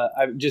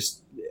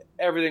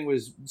 everything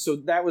was, so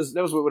that was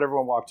what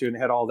everyone walked to, and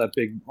had all that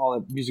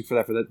music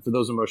for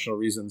those emotional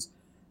reasons.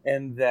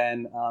 And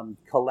then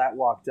Colette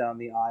walked down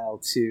the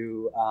aisle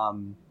to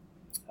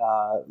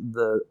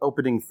the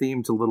opening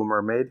theme to Little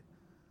Mermaid.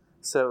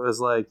 So it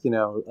was like, you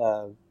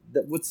know,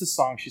 what's the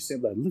song she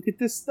said? Like, look at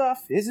this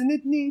stuff, isn't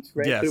it neat?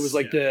 Right? Yes. But it was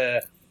like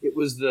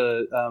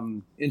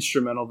the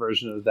instrumental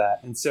version of that,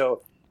 and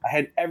so I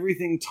had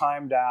everything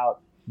timed out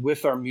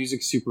with our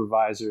music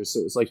supervisors. So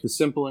it was like the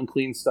Simple and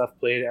Clean stuff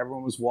played.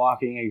 Everyone was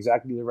walking at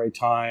exactly the right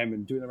time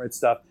and doing the right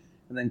stuff.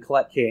 And then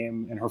Colette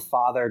came, and her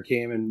father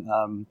came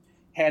and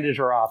handed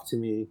her off to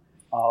me,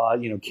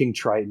 you know, King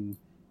Triton,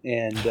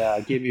 and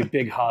gave me a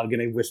big hug.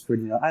 And I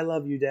whispered, you know, I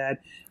love you, Dad.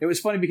 It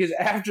was funny because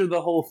after the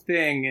whole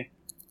thing,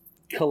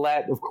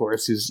 Colette, of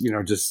course, who's, you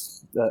know,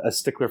 just a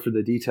stickler for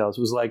the details,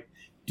 was like,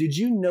 did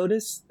you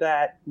notice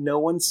that no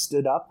one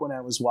stood up when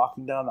I was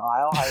walking down the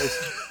aisle?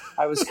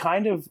 I was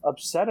kind of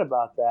upset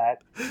about that.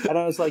 And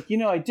I was like, you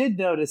know, I did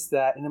notice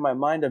that. And in my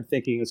mind, I'm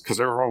thinking it's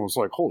because everyone was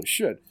like, holy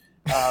shit.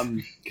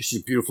 Because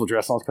she's a beautiful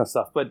dress and all this kind of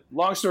stuff. But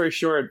long story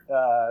short,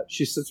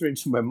 she sits me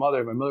to my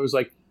mother. My mother was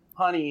like,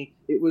 honey,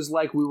 it was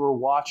like we were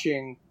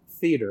watching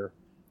theater.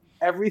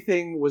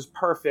 Everything was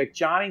perfect.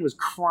 Johnny was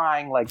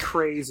crying like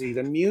crazy.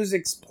 The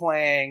music's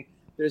playing.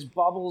 There's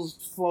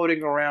bubbles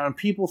floating around,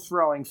 people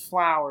throwing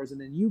flowers, and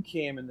then you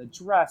came in the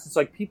dress. It's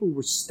like people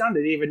were stunned.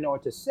 They didn't even know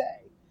what to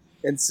say.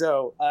 And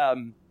so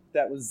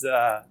that was,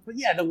 but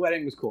yeah, the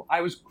wedding was cool.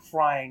 I was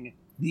crying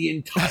the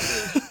entire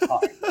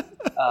time.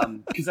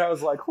 because I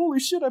was like, holy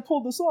shit, I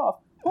pulled this off.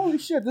 Holy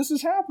shit, this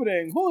is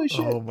happening. Holy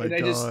shit. Oh my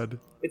God.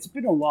 It's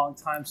been a long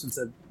time since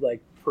I've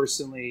like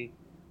personally,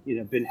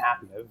 been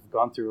happy. I've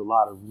gone through a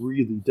lot of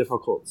really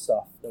difficult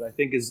stuff that I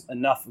think is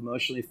enough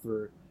emotionally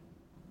for,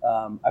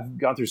 I've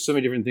gone through so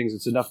many different things.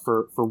 It's enough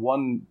for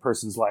one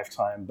person's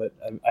lifetime, but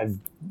I've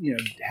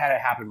had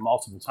it happen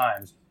multiple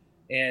times.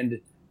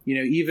 And,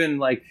 even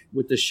like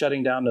with the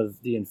shutting down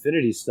of the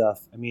Infinity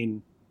stuff, I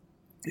mean,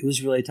 it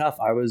was really tough.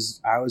 I was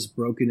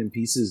broken in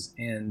pieces,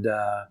 and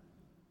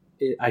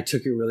I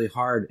took it really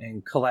hard.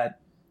 And Colette,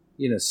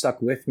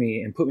 stuck with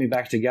me and put me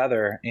back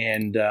together.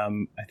 And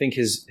I think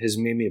has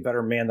made me a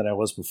better man than I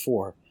was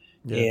before.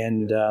 Yeah.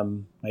 And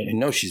I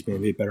know she's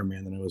made me a better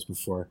man than I was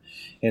before.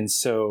 And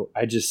so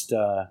I just,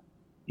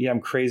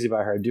 I'm crazy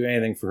about her. I'd do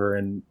anything for her.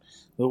 And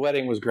the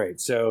wedding was great.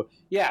 So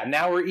yeah,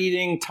 now we're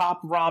eating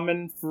top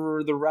ramen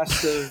for the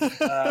rest of.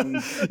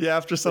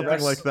 After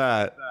something like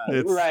that,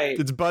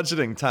 it's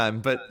budgeting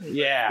time. But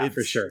yeah,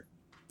 for sure.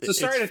 So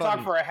sorry to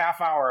talk for a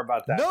half hour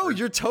about that. No,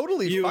 you're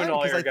totally fine. And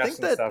all your guests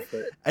and stuff,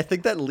 but I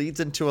think that leads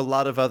into a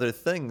lot of other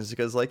things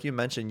because, like you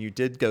mentioned, you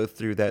did go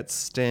through that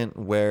stint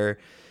where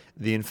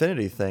the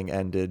Infinity thing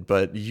ended,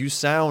 but you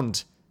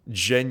sound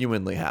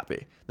genuinely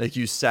happy. Like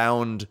you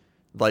sound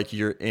like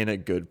you're in a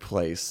good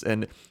place.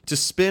 And to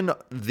spin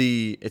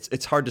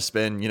it's hard to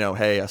spin,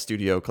 hey, a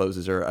studio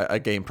closes or a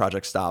game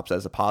project stops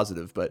as a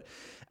positive. But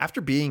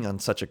after being on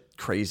such a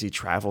crazy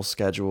travel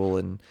schedule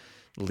and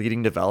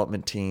leading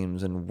development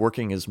teams and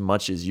working as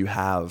much as you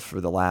have for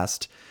the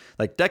last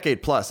like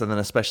decade plus, and then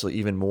especially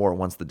even more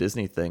once the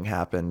Disney thing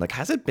happened, like,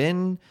 has it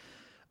been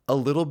a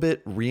little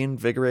bit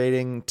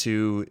reinvigorating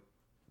to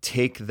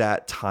take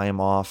that time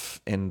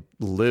off and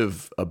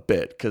live a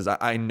bit? Because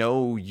I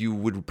know you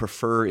would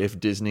prefer if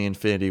Disney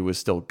Infinity was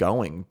still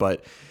going,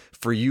 but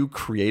for you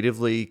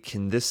creatively,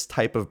 can this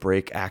type of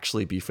break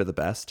actually be for the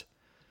best?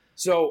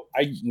 So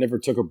I never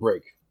took a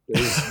break.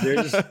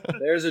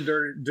 There's a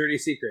dirty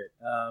secret.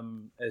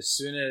 As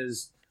soon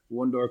as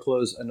one door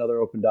closed, another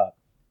opened up.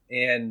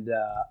 And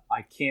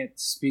I can't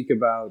speak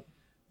about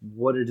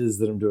what it is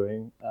that I'm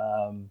doing,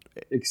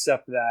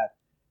 except that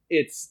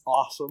it's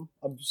awesome.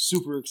 I'm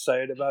super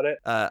excited about it.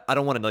 I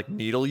don't want to like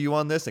needle you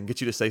on this and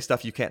get you to say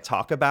stuff you can't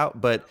talk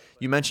about, but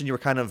you mentioned you were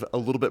kind of a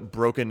little bit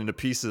broken into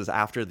pieces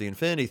after the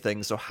Infinity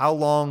thing. So how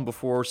long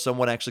before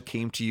someone actually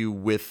came to you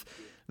with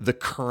the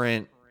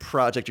current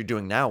project you're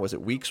doing now? Was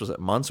it weeks? Was it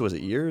months? Was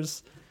it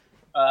years?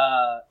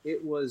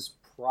 It was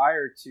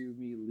prior to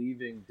me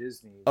leaving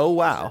Disney. Oh,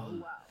 wow.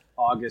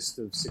 August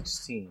of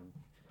 16.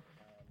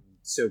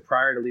 So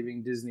prior to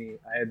leaving Disney,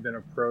 I had been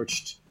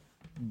approached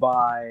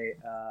by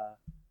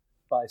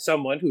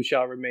someone who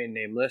shall remain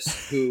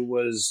nameless, who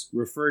was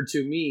referred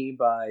to me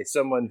by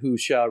someone who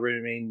shall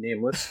remain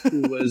nameless,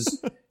 who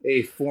was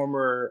a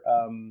former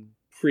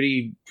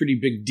pretty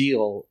big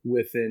deal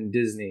within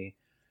Disney,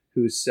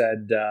 who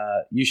said,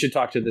 you should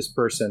talk to this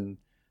person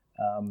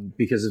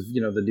because of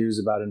the news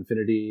about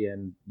Infinity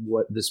and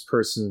what this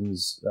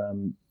person's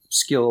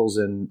skills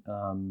and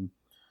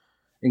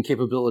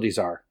capabilities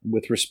are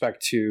with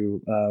respect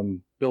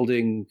to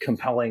building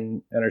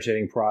compelling,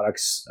 entertaining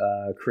products,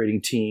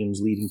 creating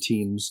teams, leading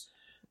teams,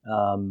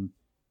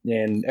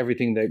 and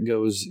everything that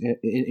goes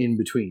in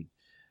between.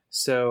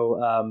 So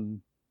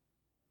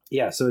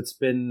so it's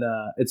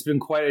been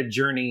quite a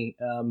journey,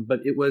 but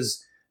it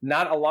was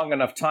not a long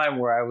enough time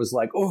where I was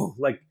like, oh,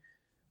 like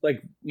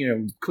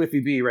Cliffy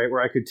B, right,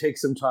 where I could take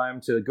some time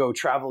to go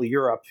travel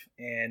Europe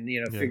and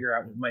figure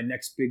out what my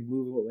next big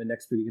move, what my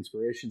next big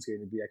inspiration is going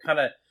to be. I kind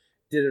of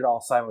did it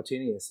all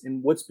simultaneous.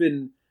 And what's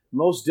been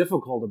most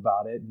difficult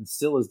about it, and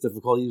still is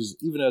difficult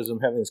even as I'm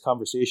having this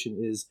conversation,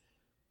 is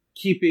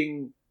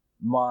keeping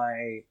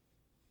my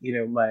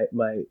my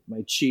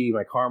chi,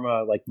 my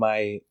karma, like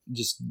my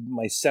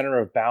center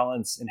of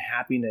balance and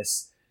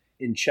happiness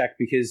in check,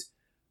 because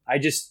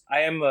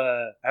I'm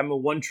a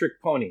one trick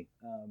pony.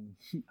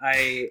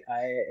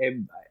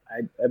 I'm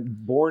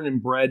born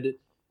and bred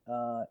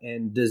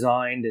and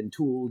designed and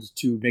tooled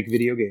to make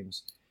video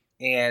games.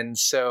 And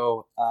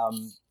so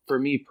for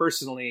me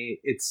personally,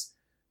 it's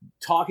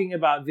talking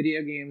about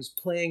video games,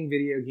 playing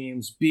video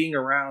games, being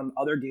around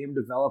other game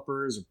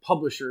developers or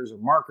publishers or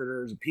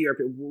marketers or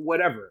PR,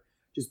 whatever.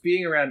 Just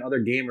being around other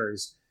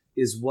gamers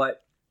is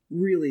what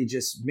really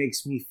just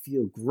makes me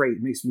feel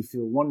great, makes me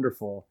feel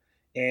wonderful.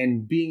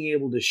 And being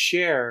able to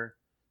share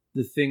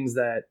the things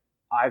that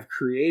I've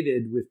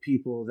created with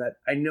people that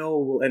I know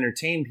will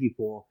entertain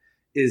people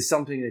is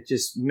something that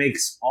just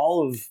makes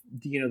all of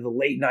the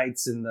late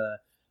nights and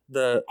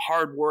the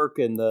hard work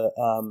and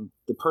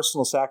the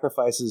personal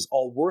sacrifices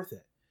all worth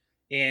it.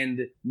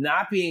 And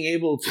not being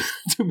able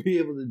to be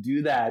able to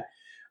do that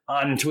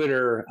on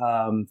Twitter,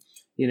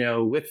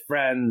 with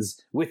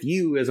friends, with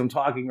you as I'm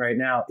talking right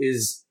now,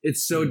 it's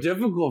so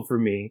difficult for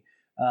me.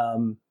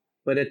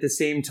 But at the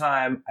same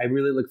time, I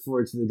really look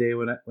forward to the day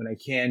when I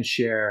can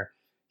share,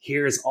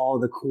 here's all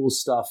the cool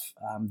stuff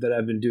that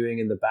I've been doing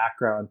in the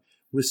background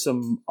with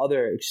some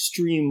other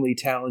extremely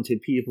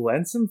talented people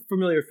and some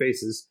familiar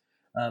faces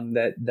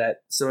that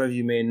some of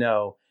you may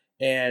know.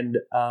 and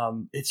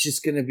it's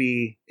gonna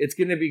be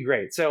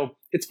great. So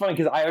it's funny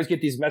because I always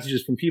get these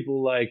messages from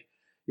people like,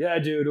 yeah,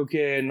 dude,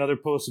 okay, another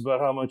post about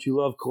how much you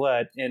love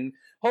Colette, and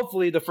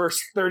hopefully the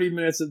first 30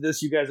 minutes of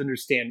this you guys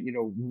understand,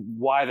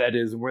 why that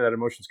is and where that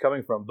emotion's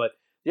coming from. But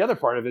the other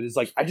part of it is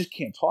like, I just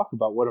can't talk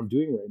about what I'm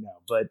doing right now,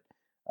 but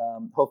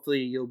hopefully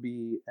you'll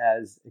be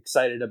as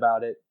excited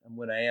about it and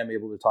when I am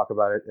able to talk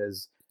about it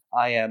as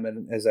I am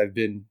and as I've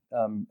been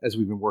as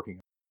we've been working.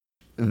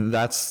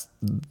 That's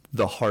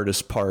the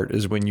hardest part,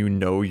 is when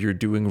you're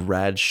doing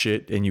rad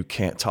shit and you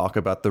can't talk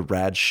about the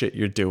rad shit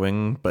you're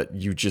doing, but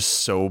you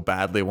just so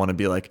badly want to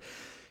be like,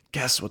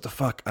 guess what the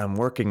fuck I'm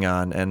working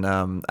on.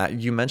 And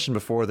you mentioned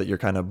before that you're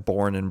kind of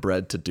born and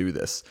bred to do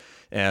this.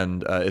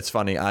 And it's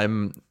funny,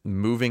 I'm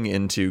moving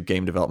into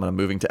game development. I'm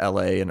moving to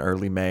LA in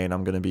early May, and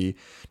I'm going to be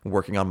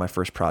working on my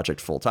first project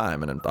full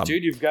time. And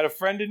dude, you've got a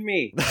friend in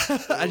me.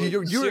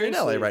 You're in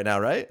LA right now,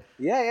 right?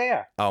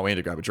 Yeah. Oh, we need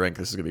to grab a drink.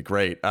 This is going to be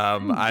great.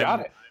 Got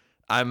it.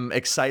 I'm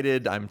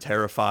excited. I'm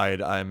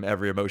terrified. I'm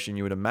every emotion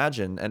you would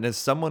imagine. And as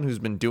someone who's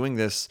been doing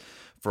this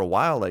for a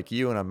while, like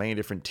you, and on many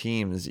different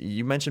teams,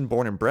 you mentioned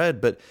born and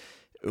bred, but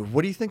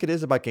what do you think it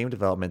is about game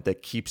development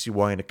that keeps you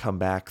wanting to come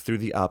back through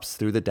the ups,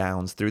 through the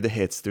downs, through the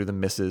hits, through the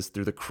misses,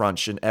 through the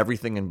crunch, and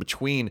everything in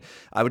between?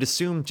 I would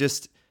assume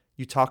just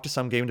you talk to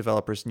some game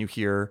developers and you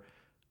hear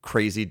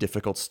crazy,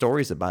 difficult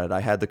stories about it. I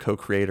had the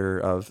co-creator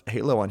of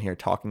Halo on here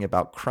talking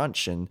about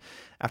crunch, and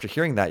after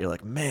hearing that, you're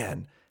like,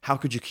 man, how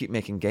could you keep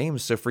making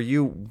games? So for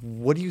you,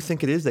 what do you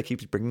think it is that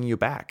keeps bringing you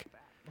back?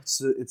 It's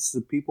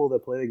the people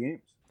that play the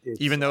games.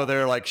 Even though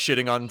they're like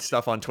shitting on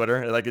stuff on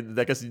Twitter, like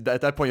I guess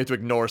at that point you have to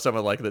ignore some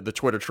of like the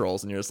Twitter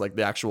trolls, and you're just like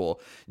the actual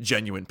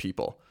genuine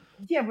people.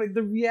 Yeah, but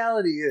the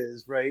reality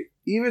is, right?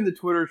 Even the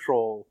Twitter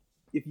troll,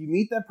 if you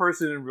meet that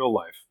person in real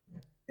life,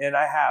 and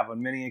I have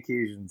on many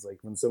occasions, like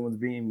when someone's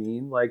being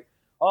mean, like,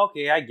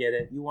 okay, I get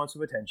it, you want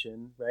some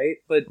attention, right?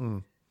 But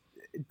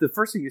the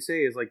first thing you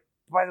say is like,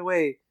 by the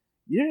way,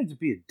 you didn't have to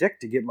be a dick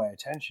to get my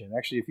attention.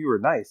 Actually, if you were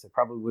nice,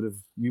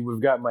 you would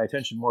have gotten my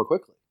attention more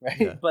quickly, right?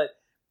 Yeah. But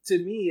to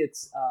me,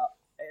 it's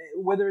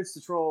whether it's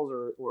the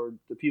trolls or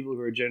the people who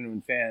are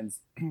genuine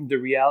fans, the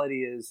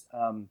reality is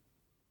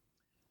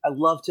I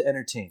love to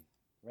entertain,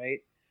 right?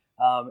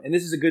 And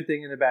this is a good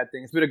thing and a bad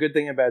thing. It's been a good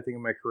thing and a bad thing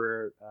in my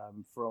career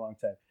for a long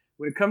time.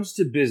 When it comes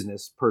to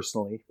business,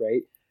 personally,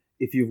 right?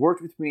 If you've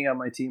worked with me on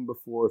my team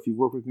before, if you've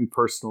worked with me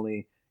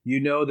personally,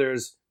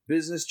 there's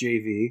business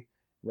JV,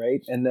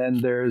 right? And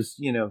then there's,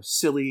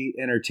 silly,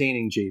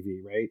 entertaining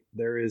JV, right?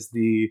 There is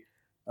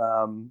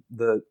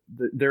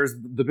there's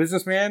the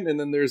businessman, and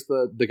then there's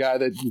the guy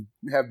that you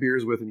have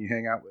beers with and you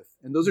hang out with,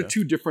 and those are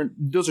two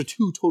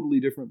totally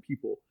different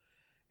people.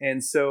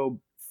 And so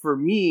for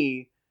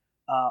me,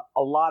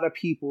 a lot of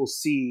people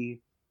see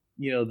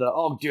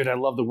oh dude, I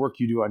love the work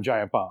you do on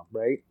Giant Bomb,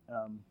 right?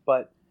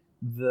 But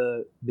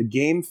the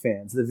game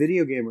fans, the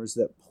video gamers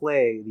that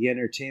play the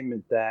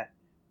entertainment that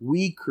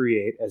we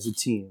create as a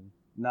team,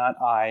 not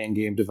I in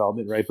game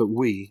development, right, but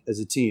we as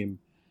a team,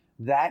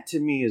 that to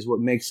me is what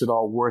makes it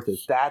all worth it.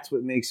 That's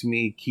what makes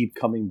me keep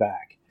coming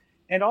back.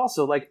 And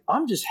also, like,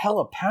 I'm just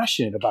hella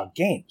passionate about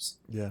games.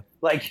 Yeah.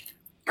 Like,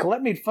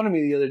 Colette made fun of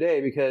me the other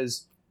day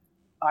because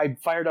I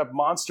fired up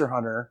Monster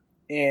Hunter,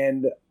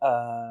 and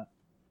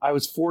I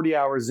was 40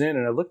 hours in,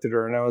 and I looked at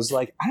her and I was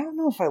like, I don't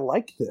know if I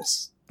like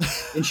this.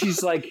 And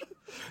she's like,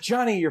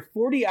 Johnny, you're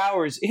 40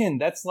 hours in.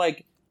 That's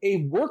like a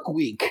work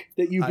week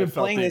that you've been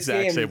playing this game.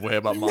 I felt the exact same way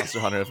about Monster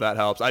Hunter, if that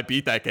helps. I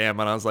beat that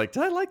game and I was like,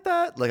 did I like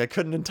that? Like, I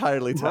couldn't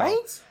entirely tell.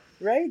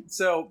 Right?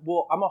 So,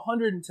 well, I'm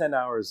 110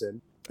 hours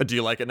in. Do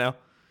you like it now?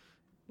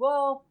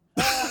 Well,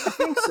 I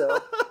think so.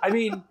 I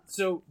mean,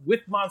 so with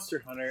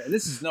Monster Hunter, and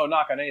this is no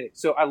knock on anything.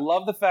 So I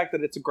love the fact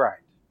that it's a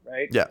grind,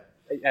 right? Yeah.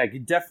 I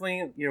could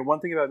definitely, one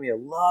thing about me, I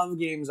love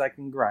games I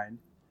can grind.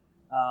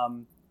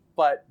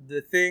 But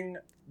the thing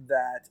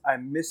that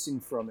I'm missing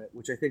from it,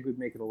 which I think would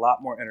make it a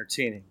lot more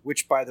entertaining,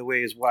 which, by the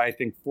way, is why I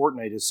think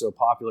Fortnite is so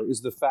popular,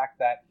 is the fact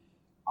that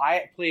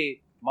I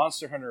play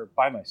Monster Hunter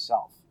by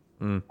myself.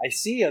 I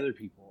see other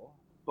people,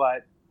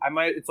 but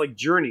it's like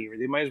Journey, where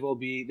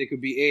they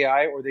could be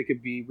AI or they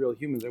could be real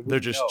humans. They're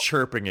just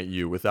chirping at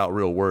you without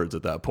real words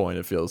at that point,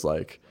 it feels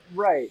like.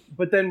 Right.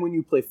 But then when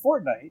you play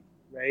Fortnite,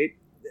 right,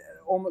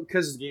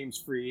 because the game's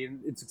free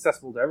and it's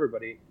accessible to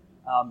everybody,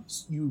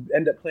 you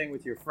end up playing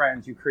with your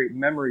friends. You create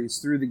memories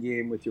through the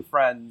game with your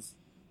friends,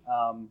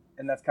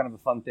 and that's kind of a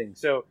fun thing.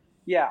 So,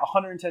 yeah,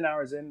 110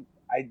 hours in,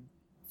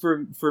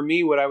 for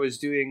me, what I was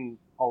doing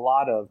a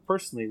lot of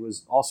personally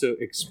was also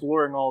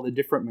exploring all the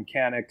different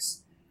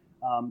mechanics,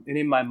 and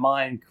in my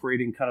mind,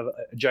 creating kind of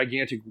a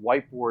gigantic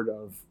whiteboard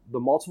of the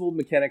multiple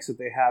mechanics that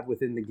they have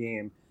within the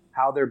game,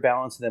 how they're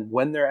balancing them,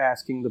 when they're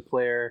asking the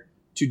player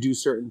to do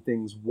certain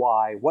things,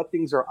 why, what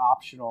things are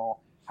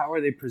optional, how are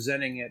they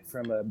presenting it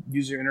from a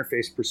user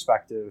interface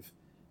perspective,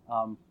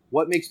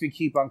 what makes me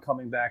keep on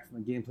coming back from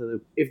a gameplay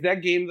loop. If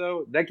that game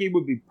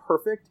would be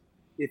perfect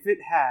if it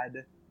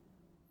had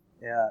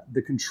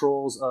the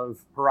controls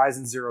of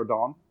Horizon Zero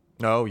Dawn.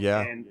 Oh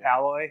yeah. And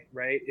Alloy,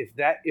 right? If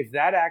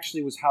that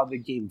actually was how the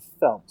game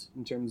felt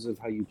in terms of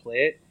how you play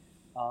it,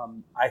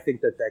 I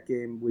think that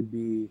game would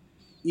be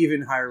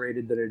even higher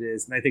rated than it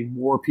is, and I think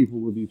more people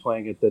would be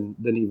playing it than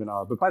even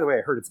are. But by the way,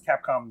 I heard it's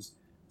Capcom's.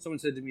 Someone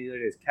said to me the other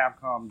day, it's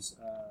Capcom's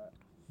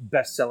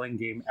best-selling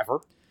game ever.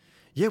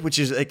 Yeah, which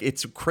is like,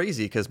 it's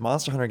crazy because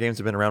Monster Hunter games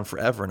have been around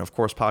forever and of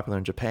course popular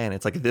in Japan.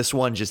 It's like this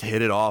one just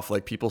hit it off,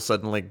 like people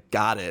suddenly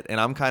got it. And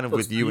I'm kind of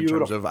with you in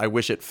terms of I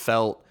wish it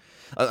felt,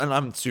 and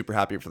I'm super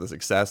happy for the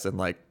success and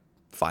like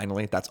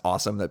finally that's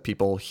awesome that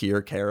people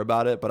here care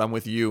about it. But I'm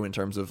with you in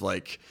terms of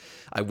like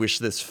I wish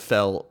this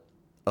felt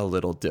a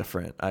little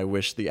different. I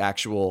wish the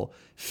actual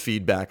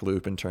feedback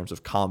loop in terms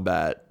of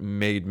combat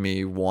made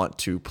me want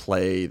to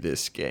play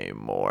this game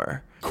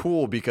more.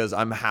 Cool, because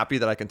I'm happy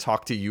that I can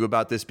talk to you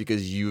about this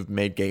because you've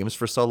made games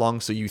for so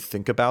long, so you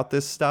think about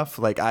this stuff.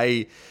 Like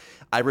I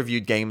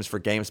reviewed games for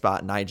GameSpot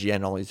and IGN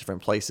and all these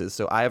different places,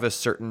 so I have a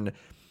certain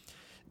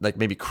like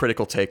maybe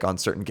critical take on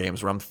certain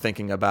games where I'm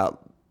thinking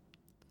about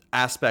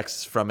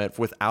aspects from it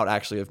without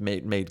actually have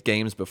made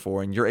games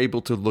before, and you're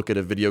able to look at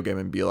a video game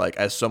and be like,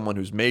 as someone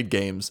who's made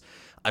games,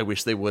 I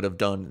wish they would have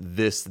done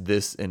this,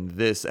 and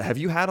this. Have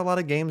you had a lot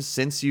of games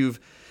since you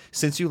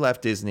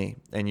left Disney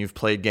and you've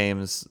played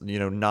games,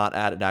 not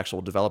at an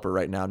actual developer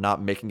right now,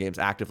 not making games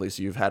actively,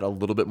 so you've had a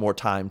little bit more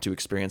time to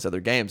experience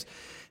other games.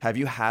 Have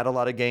you had a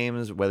lot of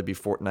games, whether it be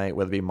Fortnite,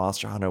 whether it be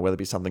Monster Hunter, whether it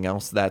be something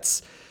else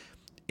that's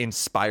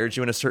inspired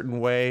you in a certain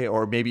way,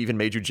 or maybe even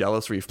made you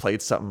jealous where you've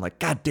played something like,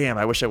 God damn,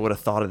 I wish I would have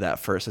thought of that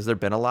first? Has there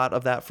been a lot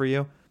of that for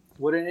you?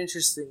 What an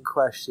interesting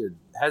question.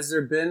 Has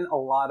there been a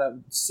lot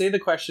of... Say the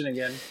question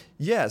again.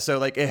 Yeah, so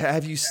like,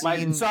 have you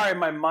seen...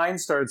 My mind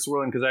started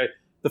swirling because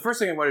the first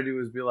thing I want to do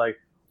is be like,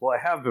 well, I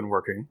have been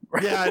working.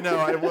 Yeah, I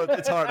know.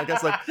 It's hard. I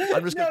guess like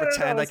I'm just gonna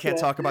pretend I can't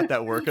talk about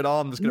that work at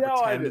all. I'm just gonna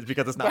pretend it's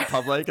because it's not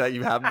public that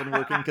you haven't been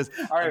working. Because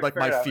like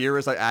my fear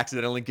is I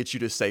accidentally get you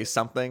to say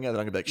something, and then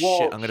I'm gonna be like,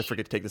 shit, I'm gonna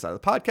forget to take this out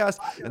of the podcast,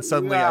 and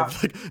suddenly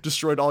I've like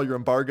destroyed all your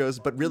embargoes.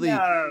 But really,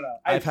 no.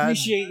 I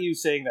appreciate you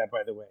saying that,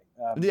 by the way.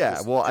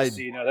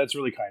 That's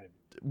really kind of you.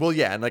 Well,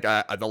 yeah, and like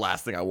the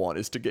last thing I want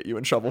is to get you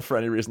in trouble for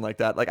any reason like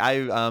that. Like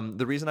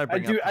the reason I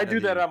do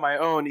that on my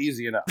own,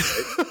 easy enough.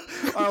 Right?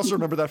 I also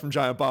remember that from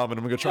Giant Bomb, and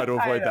I'm gonna try to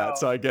avoid that.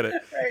 So I get it.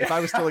 If I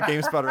was still a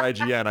GameSpot or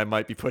IGN, I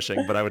might be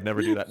pushing, but I would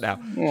never do that now.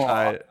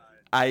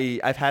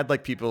 I've had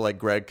like people like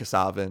Greg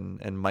Kasavin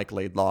and Mike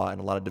Laidlaw and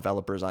a lot of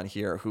developers on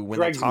here who, when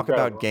they talk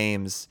about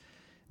games,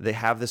 they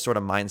have this sort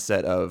of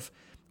mindset of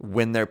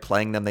when they're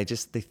playing them, they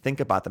think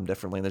about them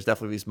differently. And there's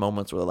definitely these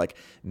moments where they're like,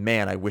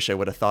 man, I wish I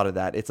would have thought of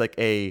that. It's like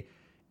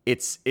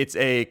it's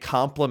a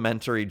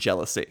complimentary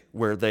jealousy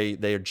where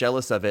they are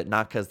jealous of it,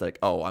 not because like,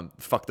 oh,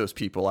 fuck those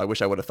people, I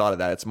wish I would have thought of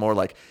that. It's more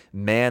like,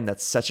 man,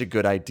 that's such a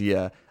good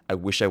idea, I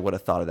wish I would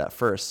have thought of that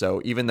first.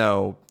 So even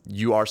though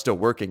you are still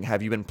working,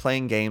 have you been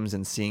playing games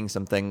and seeing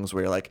some things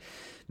where you're like,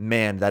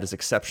 man, that is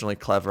exceptionally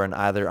clever, and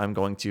either I'm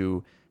going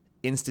to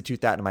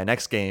institute that in my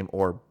next game,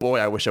 or boy,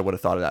 I wish I would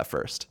have thought of that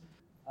first?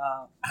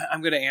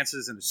 I'm going to answer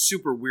this in a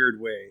super weird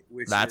way.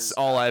 That's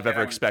all I've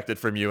ever expected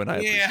from you, and I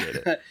appreciate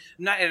it.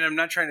 I'm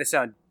not trying to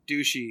sound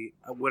douchey.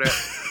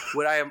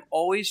 What I am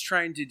always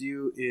trying to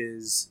do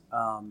is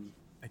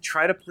I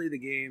try to play the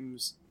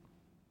games,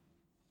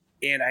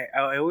 and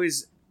I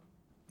always,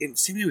 and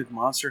same thing with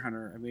Monster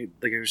Hunter. I mean,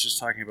 like I was just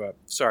talking about.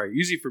 Sorry,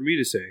 easy for me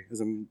to say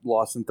because I'm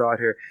lost in thought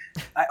here.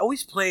 I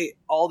always play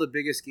all the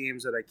biggest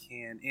games that I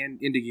can,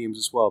 and indie games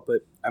as well.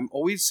 But I'm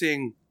always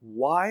saying,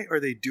 why are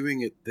they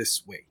doing it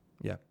this way?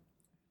 Yeah.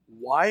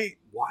 Why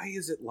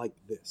is it like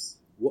this?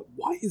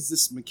 Why is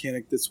this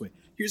mechanic this way?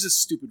 Here's a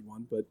stupid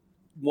one, but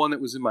one that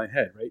was in my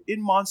head, right?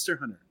 In Monster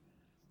Hunter,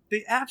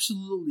 they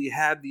absolutely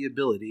have the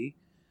ability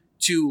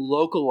to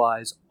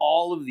localize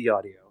all of the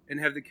audio and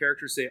have the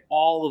characters say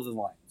all of the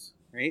lines,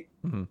 right?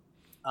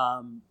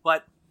 Mm-hmm.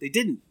 But they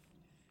didn't.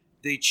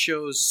 They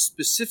chose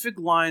specific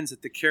lines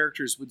that the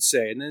characters would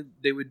say, and then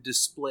they would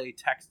display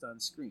text on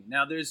screen.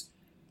 Now, there's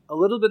a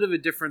little bit of a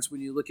difference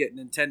when you look at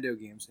Nintendo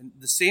games, and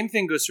the same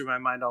thing goes through my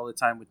mind all the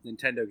time with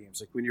Nintendo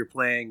games. Like when you're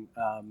playing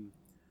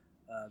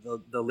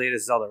the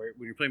latest Zelda, right?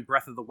 When you're playing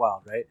Breath of the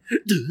Wild, right?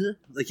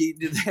 Like they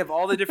have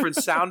all the different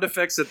sound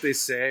effects that they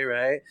say,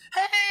 right?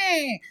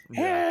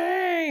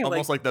 Hey,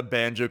 almost like the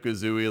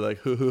Banjo-Kazooie,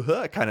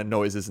 like kind of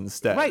noises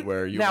instead, right?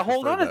 Where you now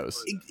hold on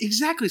those.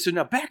 Exactly. So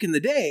now back in the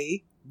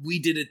day, we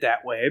did it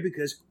that way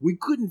because we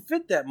couldn't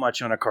fit that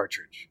much on a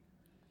cartridge.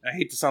 I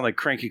hate to sound like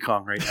Cranky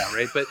Kong right now,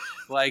 right? But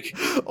like,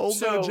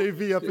 old man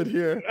JV up in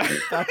here.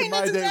 Back in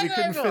my day, we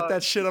couldn't fit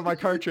that shit on my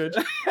cartridge.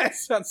 That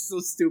sounds so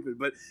stupid,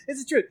 but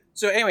it's the truth.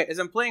 So anyway, as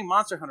I'm playing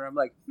Monster Hunter, I'm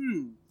like,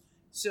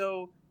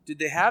 so did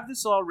they have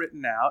this all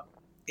written out?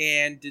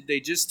 And did they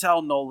just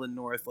tell Nolan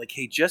North, like,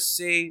 hey, just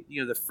say,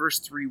 the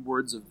first 3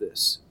 words of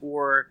this?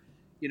 Or,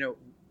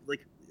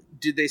 like,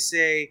 did they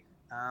say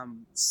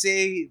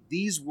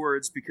these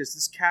words because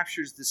this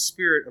captures the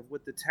spirit of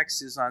what the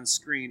text is on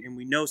screen, and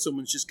we know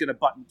someone's just going to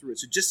button through it.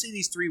 So just say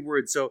these 3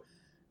 words. So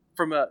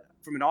from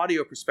an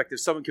audio perspective,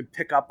 someone can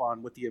pick up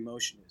on what the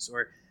emotion is,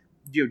 or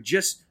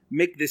just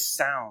make this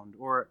sound.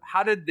 Or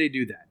how did they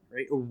do that,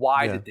 right? Or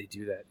why did they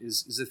do that?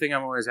 Is the thing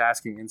I'm always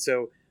asking. And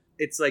so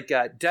it's like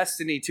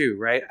Destiny 2,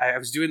 right? I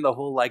was doing the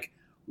whole like,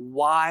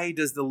 why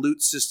does the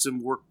loot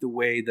system work the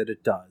way that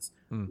it does?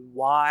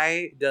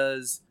 Why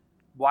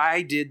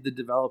did the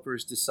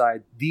developers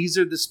decide these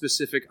are the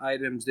specific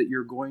items that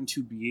you're going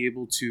to be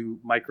able to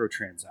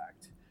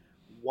microtransact?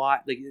 Why?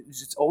 Like,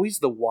 it's always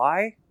the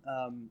why.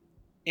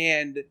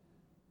 And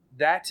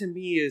that to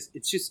me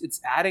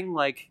it's adding,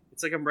 like,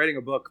 it's like I'm writing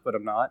a book, but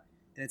I'm not.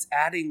 And it's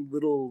adding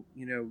little,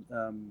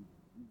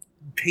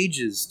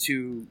 pages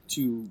to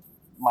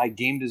my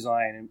game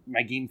design and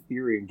my game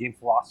theory and game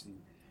philosophy.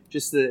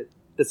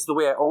 That's the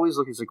way I always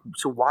look. It's like,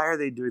 so why are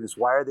they doing this?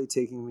 Why are they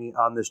taking me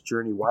on this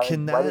journey? Why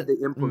did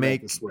they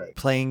implement this way?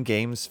 Playing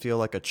games feel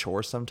like a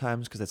chore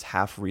sometimes because it's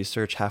half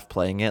research, half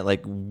playing it?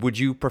 Like, would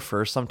you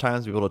prefer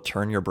sometimes to be able to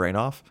turn your brain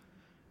off?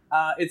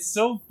 It's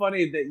so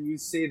funny that you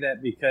say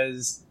that,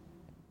 because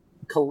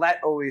Colette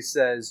always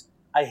says,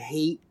 I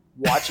hate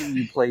watching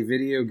you play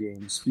video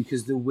games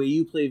because the way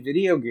you play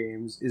video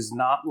games is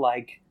not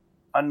like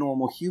a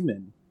normal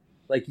human.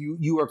 Like,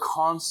 you are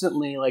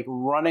constantly like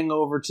running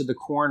over to the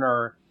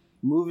corner,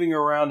 moving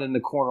around in the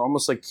corner,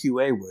 almost like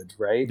QA would,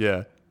 right?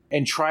 Yeah.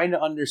 And trying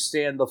to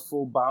understand the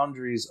full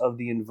boundaries of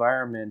the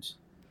environment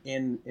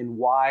and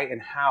why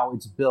and how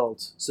it's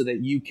built so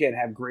that you can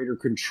have greater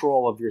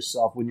control of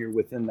yourself when you're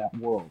within that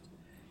world.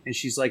 And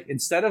she's like,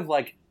 instead of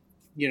like,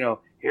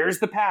 here's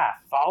the path,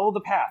 follow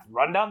the path,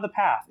 run down the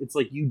path. It's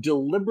like you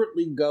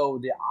deliberately go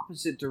the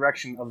opposite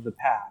direction of the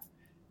path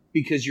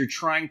because you're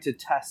trying to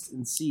test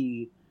and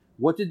see,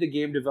 what did the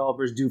game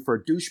developers do for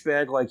a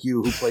douchebag like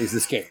you who plays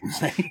this game?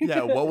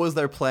 Yeah, what was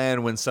their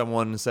plan when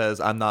someone says,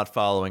 I'm not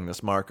following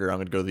this marker, I'm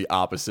going to go the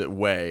opposite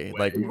way?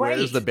 Like,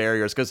 where's the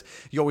barriers? Because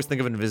you always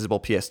think of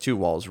invisible PS2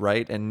 walls,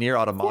 right? And Nier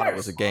Automata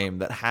was a game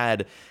that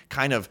had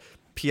kind of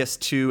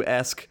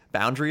PS2-esque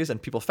boundaries,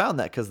 and people found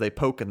that because they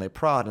poke and they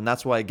prod, and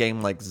that's why a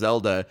game like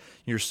Zelda,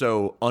 you're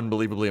so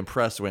unbelievably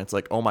impressed when it's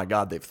like, oh my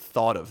god, they've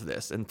thought of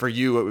this. And for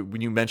you,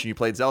 when you mentioned you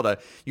played Zelda,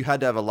 you had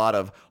to have a lot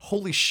of,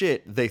 holy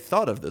shit, they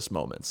thought of this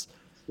moments.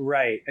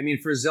 Right. I mean,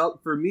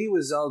 for me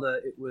with Zelda,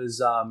 it was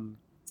so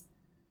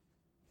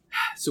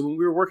when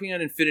we were working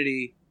on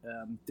Infinity,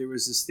 there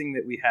was this thing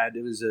that we had.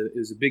 It was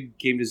a big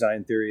game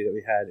design theory that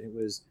we had. It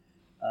was,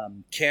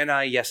 can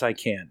I? Yes, I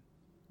can.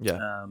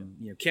 Yeah.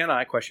 Can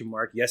I? Question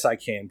mark. Yes, I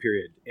can.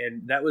 Period.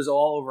 And that was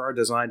all over our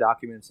design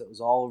documents. That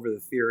was all over the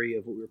theory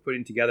of what we were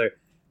putting together,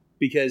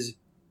 because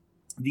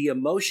the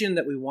emotion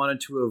that we wanted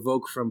to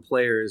evoke from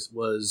players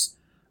was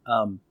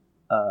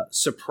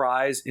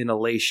surprise and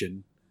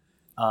elation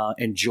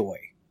and joy.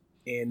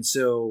 And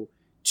so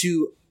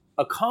to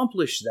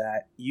accomplish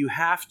that, you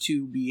have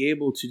to be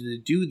able to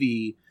do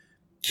the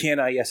can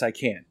I? Yes, I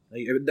can.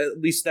 Like,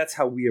 at least that's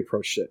how we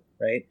approached it,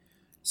 right?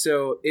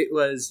 So it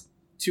was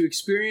to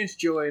experience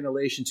joy and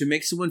elation, to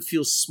make someone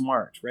feel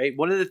smart, right?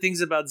 One of the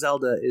things about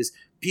Zelda is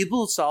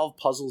people solve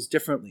puzzles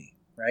differently,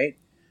 right?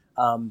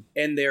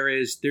 And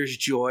there's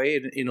joy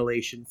and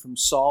elation from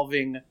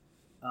solving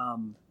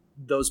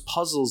those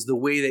puzzles the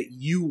way that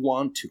you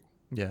want to,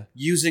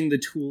 using the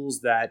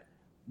tools that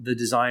the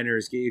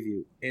designers gave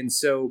you. And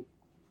so,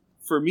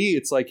 for me,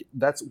 it's like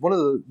that's one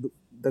of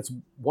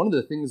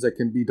the things that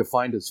can be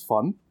defined as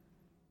fun,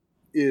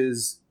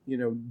 is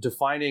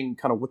defining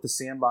kind of what the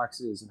sandbox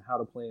is and how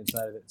to play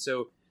inside of it.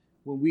 So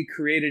when we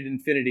created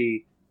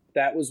Infinity,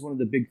 that was one of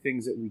the big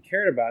things that we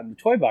cared about in the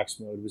toy box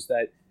mode, was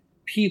that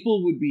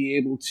people would be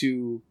able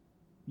to,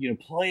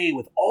 play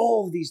with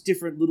all of these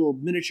different little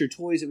miniature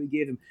toys that we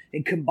gave them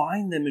and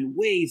combine them in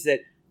ways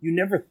that you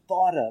never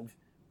thought of.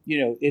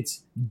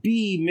 It's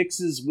B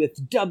mixes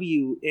with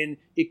W and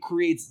it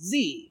creates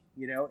Z,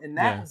 and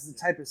that was the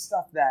type of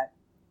stuff that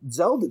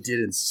Zelda did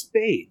in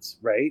spades,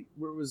 right?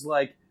 Where it was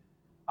like,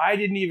 I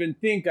didn't even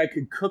think I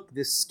could cook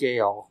this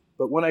scale,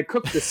 but when I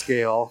cooked the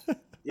scale, it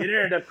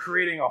ended up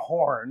creating a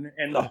horn,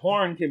 and the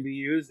horn can be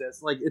used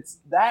as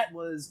that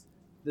was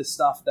the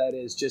stuff that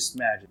is just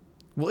magic.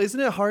 Well, isn't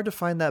it hard to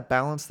find that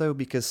balance, though?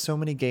 Because so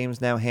many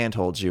games now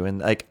handhold you,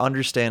 and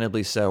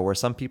understandably so, where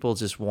some people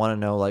just want to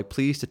know,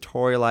 please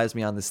tutorialize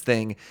me on this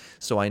thing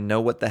so I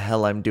know what the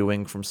hell I'm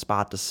doing from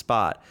spot to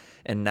spot.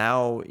 And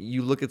now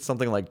you look at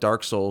something like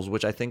Dark Souls,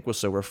 which I think was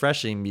so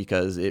refreshing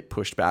because it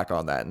pushed back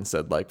on that and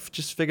said,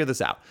 just figure this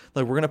out.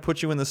 We're going to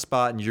put you in this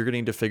spot and you're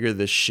going to figure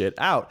this shit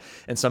out.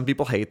 And some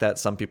people hate that.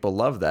 Some people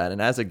love that.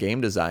 And as a game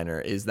designer,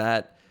 is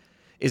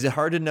it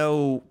hard to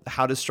know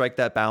how to strike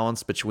that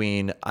balance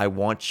between I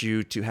want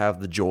you to have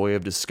the joy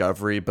of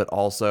discovery, but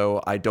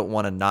also I don't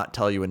want to not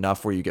tell you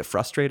enough where you get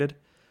frustrated?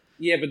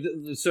 Yeah,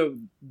 but so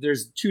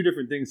there's two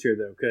different things here,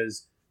 though,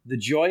 because the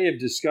joy of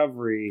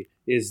discovery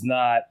is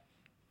not,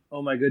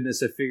 oh my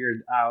goodness, I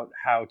figured out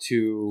how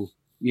to,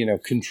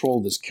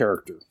 control this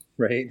character,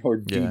 right? Or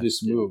do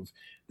this move.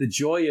 The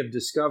joy of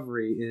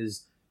discovery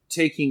is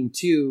taking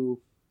two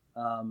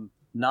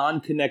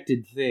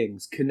non-connected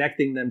things,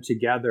 connecting them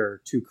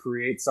together to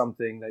create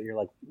something that you're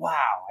like,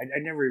 wow, I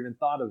never even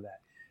thought of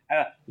that.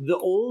 The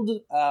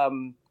old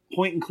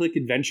point-and-click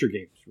adventure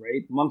games,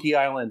 right? Monkey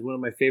Island, one of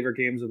my favorite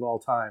games of all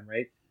time,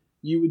 right?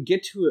 You would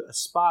get to a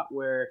spot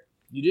where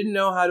you didn't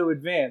know how to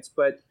advance,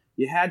 but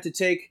you had to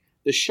take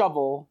the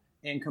shovel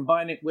and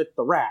combine it with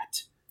the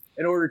rat.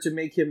 in order to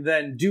make him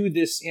then do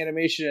this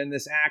animation and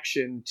this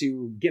action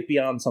to get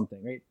beyond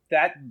something, right?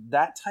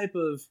 That type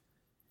of,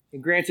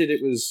 and granted,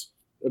 it was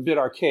a bit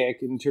archaic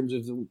in terms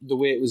of the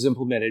way it was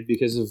implemented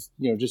because of,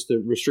 just the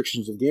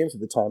restrictions of games at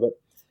the time.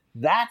 But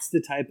that's the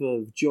type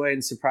of joy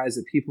and surprise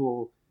that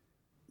people,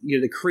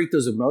 that create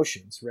those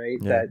emotions, right?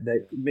 Yeah.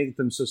 That make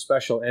them so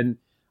special. And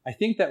I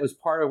think that was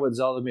part of what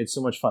Zelda made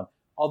so much fun.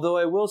 Although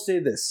I will say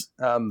this,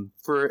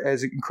 for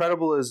as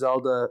incredible as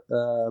Zelda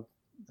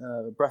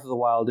Breath of the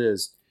Wild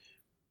is,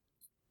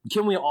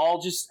 can we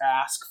all just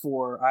ask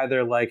for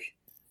either like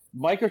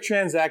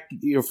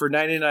microtransact, for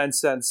 99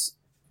 cents,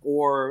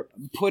 or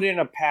put in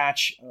a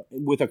patch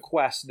with a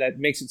quest that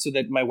makes it so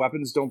that my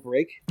weapons don't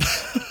break?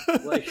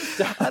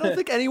 I don't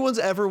think anyone's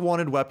ever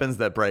wanted weapons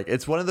that break.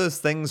 It's one of those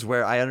things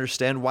where I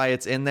understand why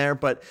it's in there,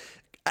 but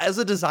as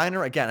a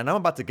designer, again, and I'm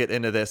about to get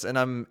into this, and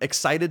I'm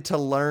excited to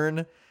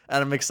learn,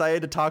 and I'm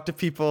excited to talk to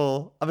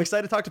people. I'm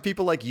excited to talk to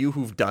people like you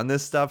who've done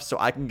this stuff so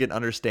I can get an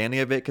understanding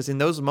of it, because in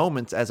those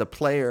moments, as a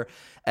player,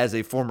 as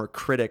a former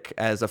critic,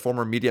 as a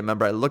former media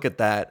member, I look at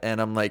that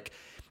and I'm like,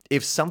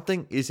 if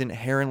something is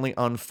inherently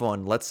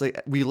unfun, let's say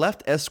we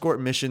left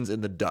escort missions in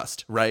the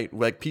dust, right?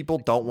 Like people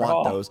don't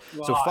want those.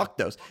 God. So fuck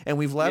those. And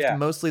we've left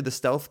mostly the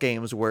stealth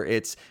games where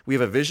we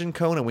have a vision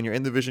cone, and when you're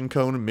in the vision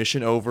cone,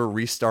 mission over,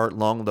 restart,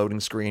 long loading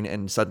screen,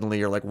 and suddenly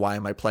you're like, why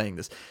am I playing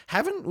this?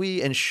 Haven't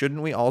we and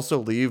shouldn't we also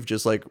leave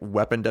just like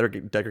weapon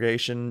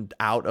degradation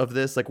out of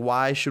this? Like,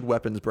 why should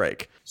weapons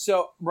break?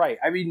 So, right.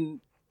 I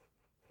mean,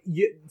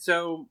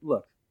 so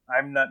look,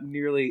 I'm not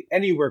nearly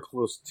anywhere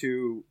close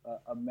to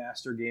a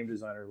master game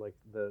designer like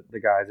the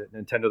guys at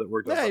Nintendo that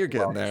worked on. Yeah, you're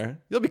getting there.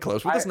 You'll be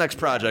close with this next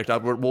project.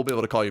 We'll be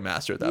able to call you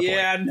master at that point.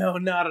 Yeah, no,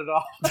 not at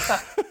all.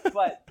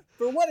 But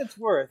for what it's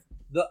worth,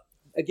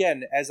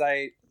 again, as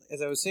I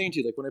was saying to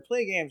you, like when I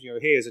play games,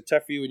 hey, is it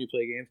tough for you when you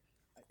play games?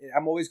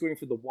 I'm always going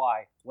for the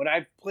why. When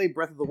I play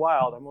Breath of the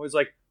Wild, I'm always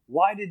like,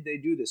 why did they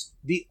do this?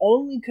 The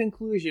only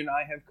conclusion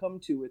I have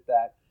come to with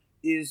that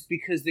is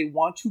because they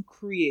want to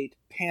create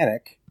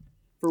panic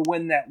for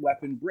when that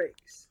weapon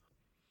breaks.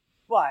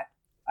 But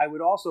I would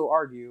also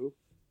argue,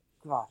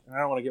 God, and I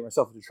don't want to get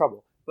myself into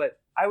trouble, but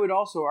I would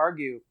also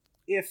argue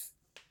if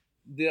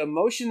the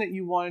emotion that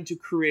you wanted to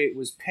create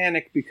was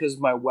panic because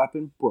my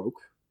weapon broke,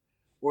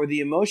 or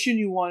the emotion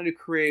you wanted to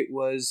create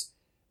was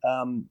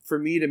for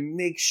me to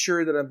make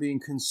sure that I'm being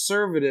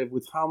conservative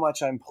with how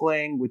much I'm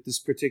playing with this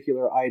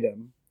particular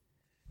item,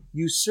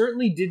 you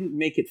certainly didn't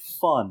make it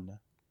fun.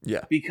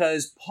 Yeah.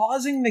 Because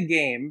pausing the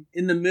game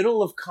in the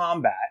middle of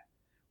combat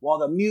while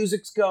the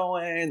music's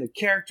going, the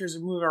characters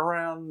are moving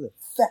around, the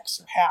effects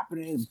are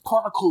happening, and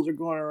particles are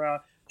going around,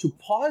 to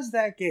pause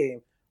that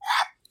game,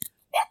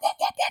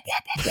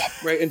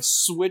 right, and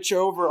switch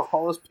over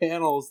all those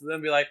panels, and then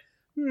be like,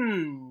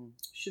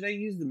 should I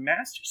use the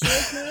Master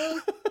Sword now?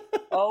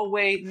 Oh,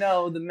 wait,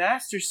 no, the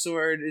Master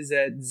Sword is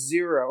at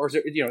 0, or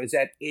it's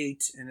at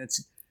 8, and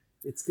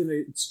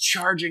it's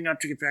charging up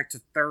to get back to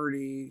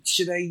 30.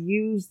 Should I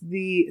use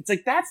it's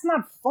like, that's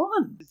not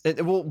fun.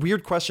 Well,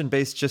 weird question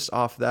based just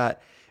off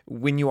that.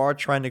 When you are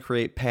trying to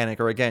create panic,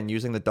 or again,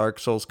 using the Dark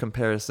Souls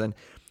comparison,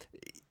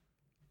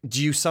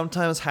 do you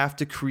sometimes have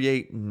to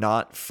create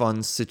not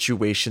fun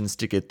situations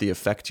to get the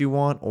effect you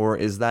want? Or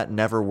is that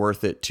never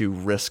worth it to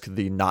risk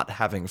the not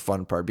having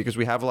fun part? Because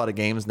we have a lot of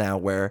games now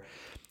where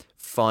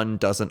fun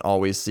doesn't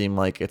always seem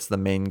like it's the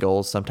main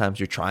goal. Sometimes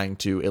you're trying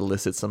to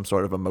elicit some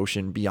sort of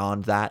emotion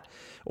beyond that,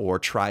 or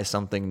try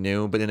something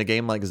new. But in a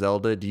game like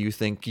Zelda, do you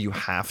think you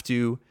have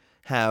to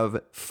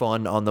have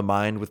fun on the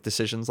mind with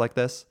decisions like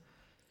this?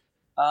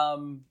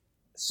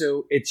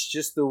 So it's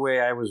just the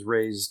way I was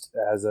raised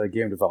as a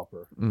game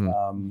developer.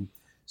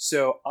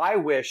 So I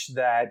wish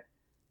that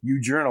you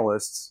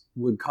journalists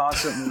would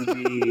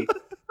constantly be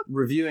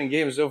reviewing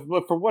games.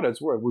 But for what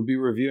it's worth, would be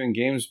reviewing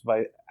games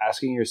by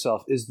asking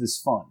yourself, is this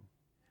fun?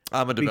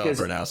 I'm a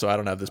developer now, so I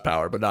don't have this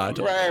power, but no,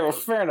 right, well,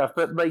 fair enough.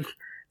 But like,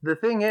 the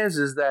thing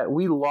is that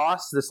we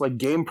lost this, like,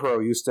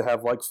 GamePro used to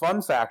have like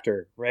fun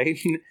factor, right?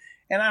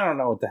 And I don't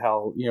know what the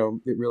hell,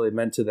 it really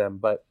meant to them.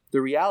 But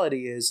the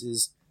reality is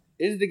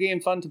the game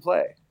fun to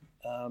play?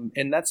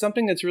 And that's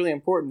something that's really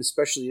important,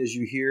 especially as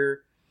you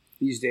hear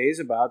these days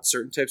about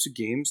certain types of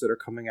games that are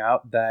coming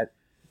out that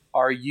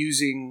are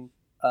using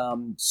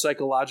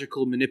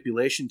psychological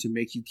manipulation to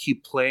make you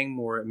keep playing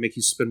more and make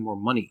you spend more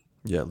money.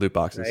 Yeah, loot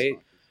boxes. Right?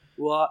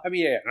 Well, I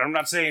mean, I'm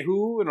not saying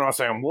who, and I'm not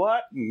saying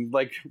what, and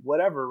like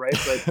whatever, right?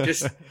 But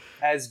just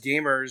as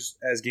gamers,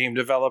 as game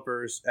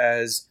developers,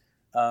 as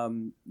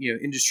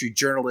industry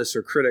journalists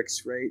or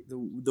critics, right?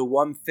 The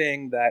one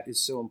thing that is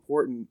so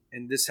important,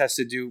 and this has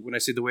to do, when I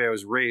say the way I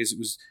was raised, it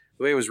was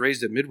the way I was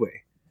raised at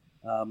Midway,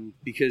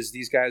 because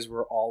these guys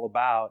were all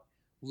about,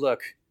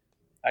 look,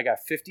 I got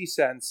 50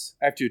 cents.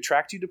 I have to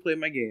attract you to play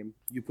my game.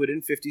 You put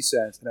in 50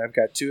 cents, and I've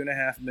got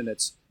 2.5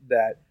 minutes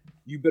that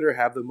you better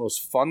have the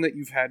most fun that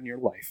you've had in your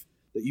life,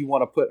 that you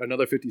want to put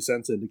another 50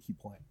 cents in to keep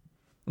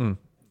playing.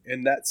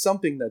 And that's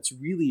something that's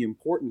really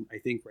important, I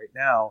think, right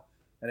now.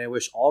 And I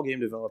wish all game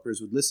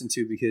developers would listen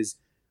to, because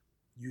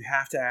you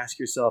have to ask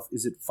yourself,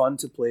 is it fun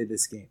to play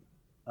this game?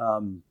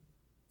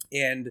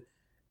 And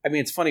I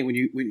mean, it's funny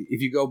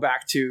if you go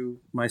back to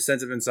my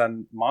sentiments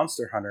on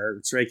Monster Hunter,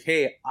 it's like,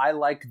 hey, I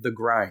like the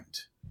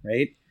grind,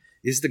 right?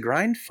 Is the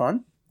grind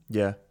fun?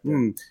 Yeah.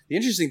 The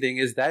interesting thing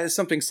is that is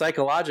something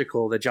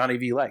psychological that Johnny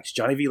V likes.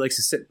 Johnny V likes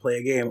to sit and play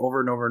a game over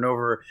and over and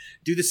over,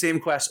 do the same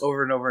quest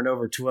over and over and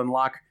over to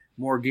unlock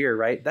more gear,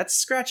 right? That's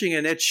scratching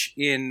an itch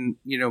in,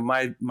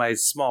 my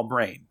small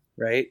brain,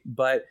 right?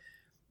 But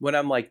when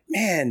I'm like,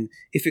 man,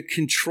 if it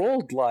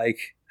controlled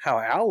like how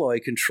Alloy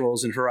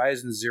controls in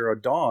Horizon Zero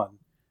Dawn,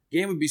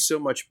 game would be so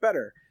much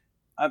better.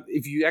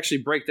 If you actually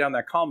break down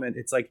that comment,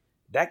 it's like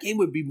that game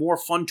would be more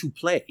fun to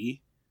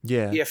play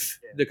if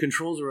the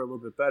controls were a little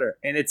bit better.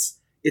 And it's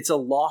a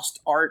lost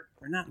art,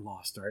 or not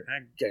lost art.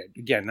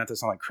 Again, not to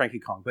sound like Cranky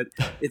Kong, but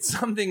it's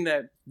something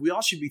that we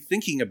all should be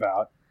thinking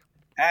about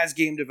as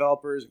game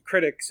developers,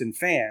 critics, and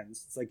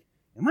fans. It's like,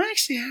 am I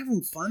actually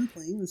having fun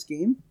playing this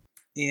game?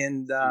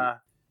 And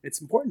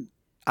it's important.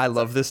 I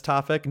love this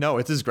topic. No,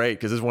 it is great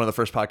because this is one of the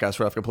first podcasts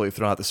where I've completely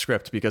thrown out the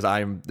script because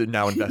I'm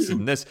now invested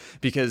in this.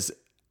 Because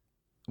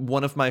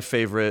one of my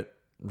favorite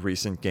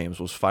recent games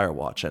was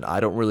Firewatch, and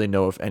I don't really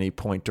know if any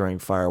point during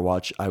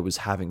Firewatch I was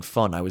having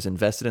fun. I was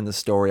invested in the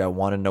story. I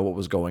wanted to know what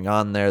was going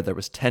on there. There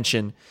was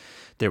tension,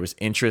 there was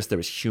interest, there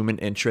was human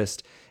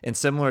interest. And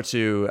similar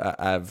to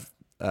I've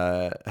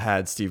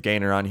had Steve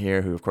Gaynor on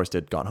here, who of course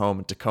did Gone Home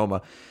and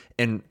Tacoma,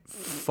 and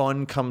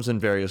fun comes in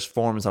various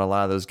forms. And a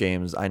lot of those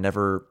games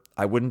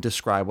I wouldn't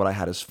describe what I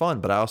had as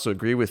fun, but I also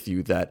agree with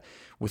you that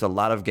with a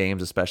lot of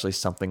games, especially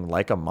something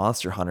like a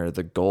Monster Hunter,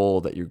 the goal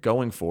that you're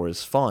going for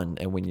is fun.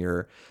 And when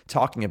you're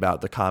talking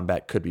about the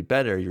combat could be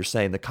better, you're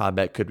saying the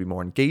combat could be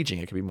more engaging,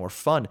 it could be more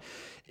fun.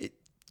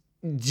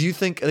 Do you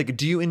think,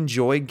 do you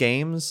enjoy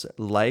games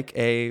like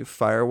a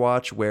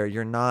Firewatch where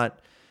you're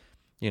not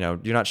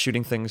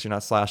shooting things, you're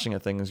not slashing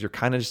at things, you're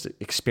kind of just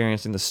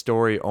experiencing the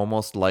story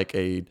almost like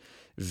a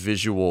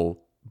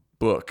visual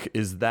book?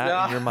 Is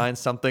that in your mind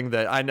something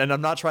that and I'm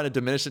not trying to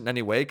diminish it in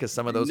any way because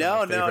some of those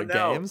are my favorite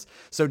games.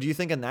 So do you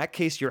think in that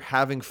case you're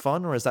having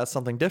fun, or is that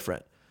something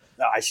different?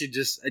 No, I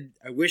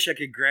wish I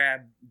could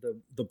grab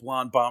the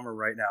blonde bomber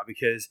right now,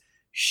 because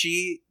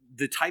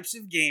the types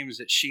of games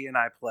that she and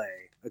I play,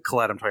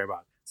 Colette I'm talking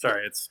about.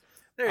 Sorry,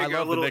 there you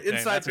go, a little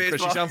inside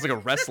baseball. She sounds like a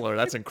wrestler.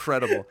 That's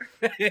incredible.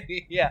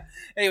 Yeah.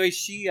 Anyway,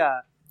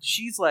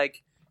 she's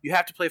like, you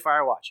have to play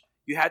Firewatch.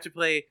 You have to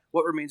play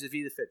What Remains of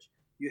Edith Finch.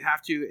 You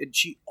have to, and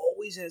she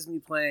always has me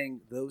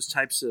playing those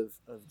types of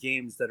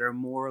games that are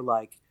more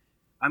like,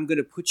 I'm going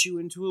to put you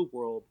into a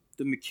world.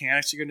 The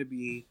mechanics are going to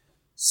be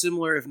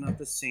similar, if not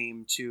the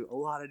same, to a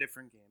lot of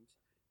different games.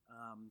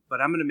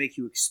 But I'm going to make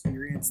you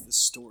experience the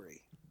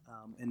story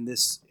and the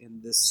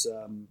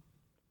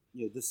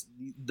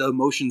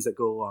emotions that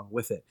go along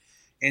with it.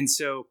 And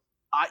so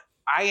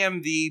I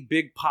am the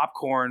big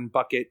popcorn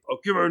bucket. Oh,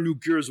 give me a new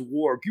Gears of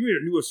War. Give me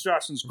a new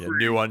Assassin's Creed.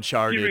 New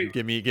Uncharted.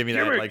 Give me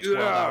that like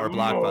 12-hour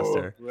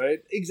blockbuster. Right?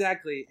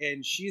 Exactly.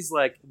 And she's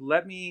like,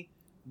 let me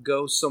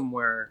go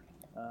somewhere.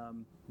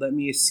 Let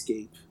me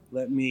escape.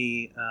 Let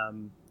me.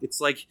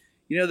 It's like,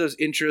 those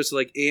intros to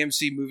like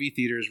AMC movie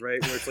theaters,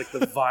 right? Where it's like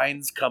the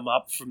vines come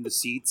up from the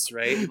seats,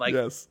 right? And like,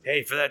 yes.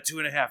 Hey, for that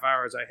 2.5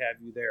 hours, I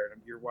have you there,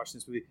 and you're watching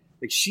this movie.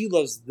 Like, she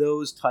loves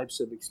those types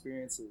of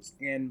experiences,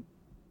 and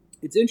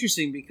it's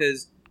interesting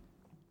because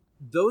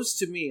those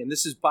to me, and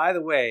this is, by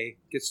the way,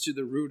 gets to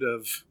the root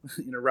of,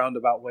 in a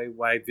roundabout way,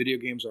 why video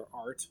games are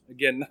art.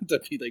 Again, not to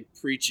be like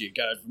preachy,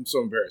 God, I'm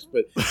so embarrassed,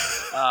 but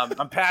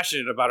I'm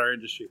passionate about our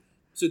industry.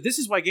 So this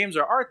is why games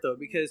are art, though,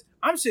 because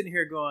I'm sitting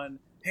here going,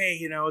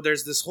 hey,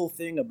 there's this whole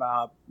thing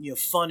about,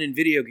 fun in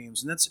video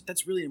games, and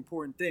that's really an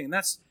important thing. And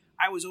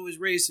I was always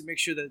raised to make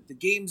sure that the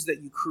games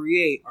that you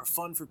create are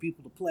fun for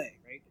people to play,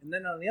 right? And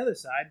then on the other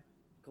side,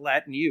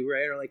 Colette and you,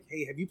 right, are like,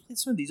 hey, have you played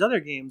some of these other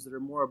games that are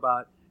more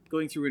about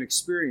going through an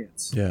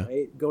experience,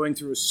 right? Going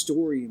through a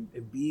story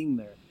and being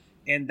there.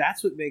 And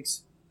that's what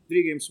makes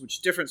video games so much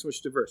different, so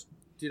much diverse.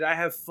 Did I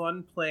have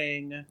fun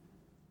playing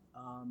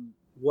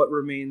What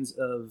Remains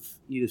of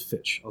Edith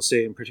Finch? I'll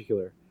say in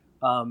particular.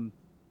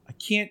 I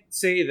can't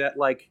say that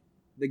like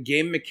the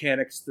game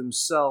mechanics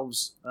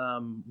themselves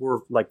were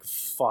like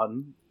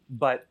fun,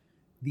 but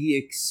the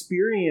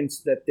experience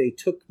that they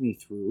took me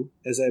through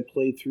as I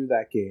played through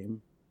that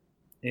game.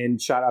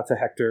 And shout out to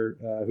Hector,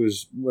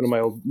 who's one of my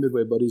old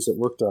Midway buddies that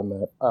worked on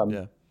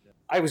that.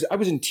 I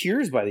was in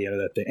tears by the end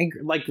of that thing.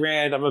 And like,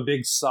 granted, I'm a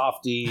big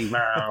softy,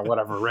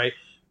 whatever, right?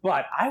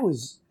 But that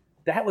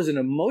was an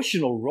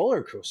emotional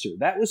roller coaster.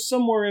 That was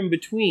somewhere in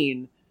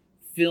between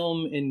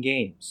film and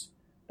games.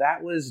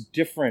 That was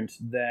different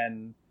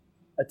than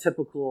a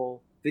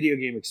typical video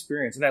game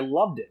experience, and I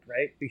loved it,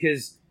 right?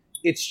 Because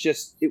it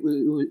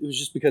was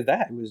just because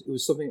it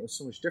was something that was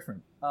so much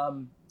different.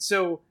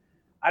 So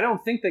I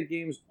don't think that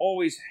games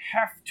always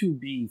have to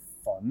be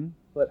fun,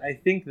 but I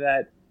think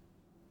that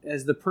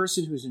as the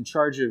person who's in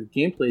charge of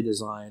gameplay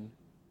design,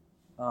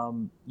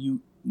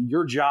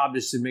 your job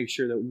is to make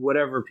sure that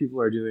whatever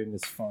people are doing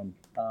is fun,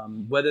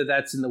 whether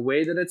that's in the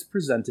way that it's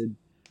presented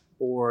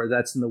or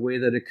that's in the way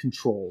that it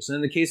controls. And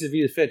in the case of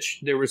Edith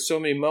Finch, there were so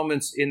many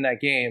moments in that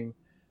game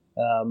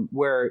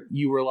where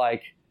you were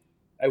like,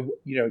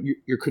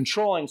 you're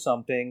controlling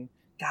something.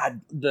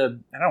 God, I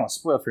don't want to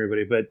spoil for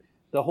everybody, but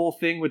the whole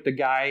thing with the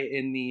guy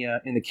in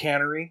the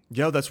cannery.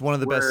 Yo, that's one of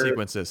the best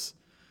sequences.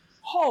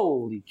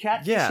 Holy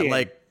cat! Yeah,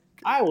 like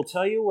I will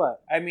tell you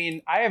what. I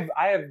mean, I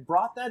have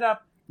brought that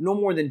up no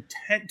more than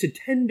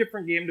 10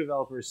 different game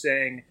developers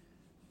saying,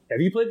 "Have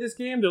you played this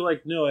game?" They're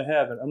like, "No, I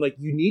haven't." I'm like,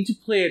 "You need to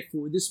play it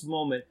for this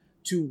moment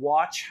to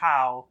watch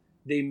how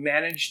they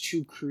managed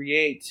to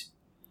create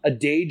a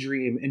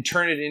daydream and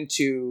turn it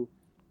into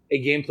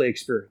a gameplay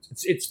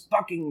experience. It's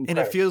fucking incredible." And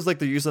it feels like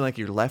they're using like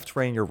your left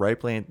brain, your right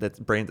brain,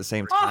 that brain at the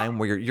same time,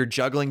 where you're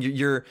juggling,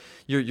 you're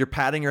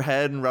patting your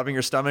head and rubbing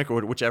your stomach,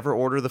 or whichever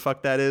order the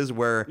fuck that is.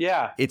 Where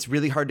it's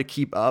really hard to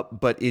keep up,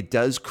 but it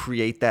does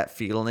create that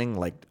feeling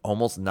like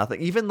almost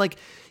nothing.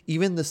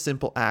 Even the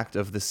simple act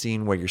of the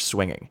scene where you're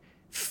swinging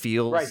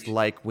feels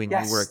like when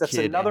you were a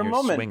kid and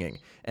you're swinging,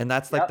 and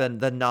that's like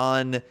the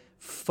non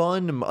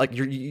fun, like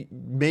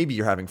maybe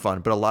you're having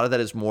fun, but a lot of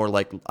that is more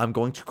like I'm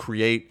going to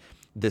create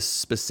this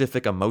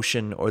specific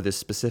emotion or this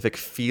specific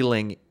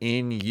feeling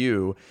in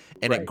you,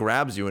 and it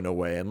grabs you in a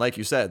way. And like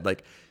you said,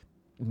 like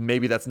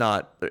maybe that's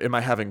not, am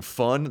I having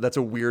fun? That's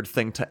a weird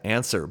thing to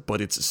answer, but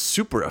it's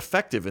super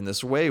effective in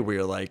this way where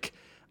you're like,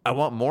 I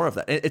want more of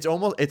that. It's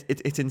almost,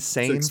 it's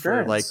insane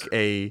for like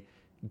a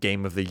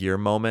game of the year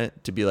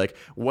moment to be like,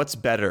 what's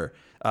better?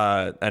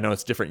 I know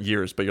it's different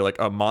years, but you're like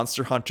a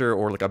Monster Hunter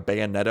or like a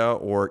Bayonetta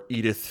or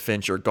Edith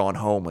Finch or Gone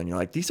Home, and you're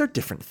like, these are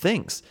different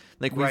things.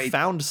 Like we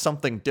found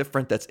something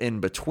different that's in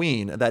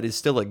between that is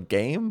still a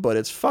game, but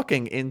it's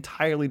fucking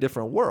entirely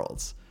different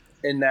worlds.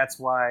 And that's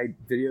why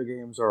video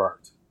games are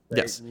art. Right?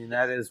 Yes. I mean,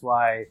 that is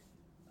why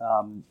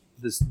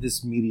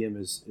this medium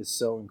is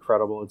so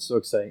incredible. It's so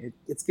exciting.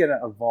 It's going to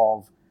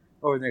evolve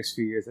over the next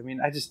few years. I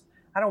mean,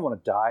 I don't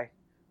want to die.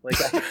 Like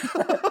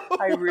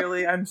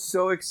I'm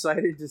so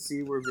excited to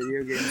see where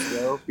video games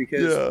go,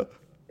 because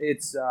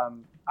it's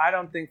I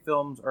don't think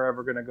films are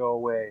ever going to go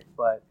away,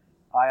 but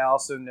I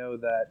also know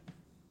that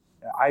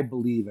I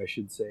believe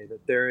that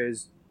there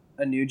is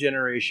a new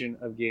generation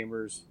of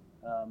gamers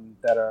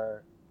that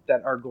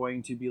are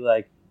going to be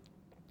like,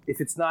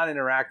 if it's not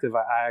interactive,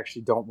 I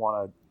actually don't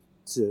want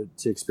to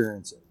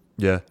experience it.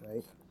 Yeah.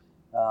 Right.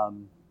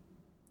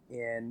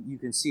 And you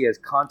can see as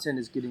content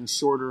is getting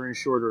shorter and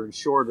shorter and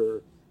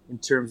shorter in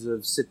terms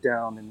of sit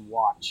down and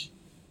watch,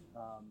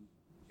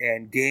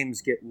 and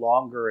games get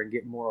longer and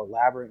get more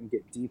elaborate and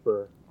get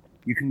deeper,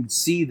 you can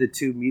see the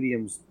two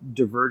mediums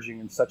diverging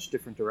in such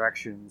different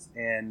directions.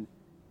 And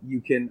you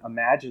can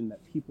imagine that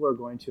people are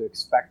going to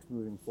expect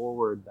moving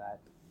forward that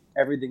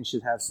everything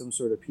should have some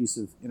sort of piece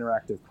of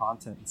interactive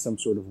content in some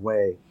sort of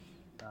way,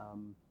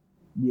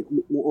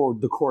 or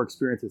the core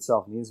experience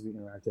itself needs to be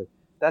interactive.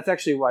 That's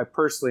actually why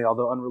personally,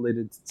 although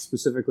unrelated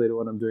specifically to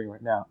what I'm doing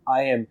right now,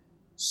 I am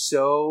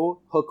so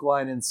hook,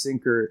 line, and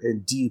sinker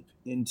and deep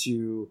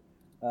into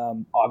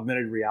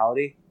augmented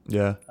reality.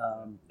 Yeah.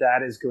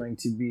 That is going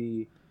to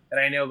be, and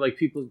I know like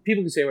people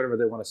can say whatever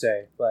they want to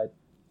say, but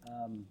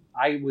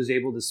I was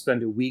able to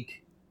spend a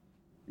week,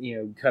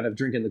 kind of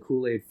drinking the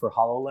Kool-Aid for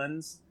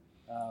HoloLens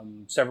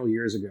several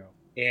years ago.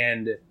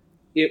 And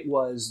it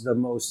was the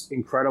most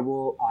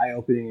incredible,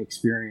 eye-opening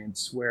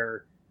experience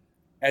where,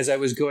 as I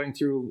was going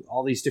through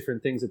all these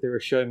different things that they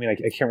were showing me, I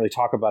can't really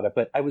talk about it,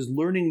 but I was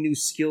learning new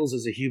skills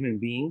as a human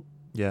being.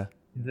 Yeah.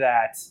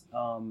 That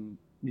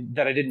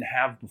I didn't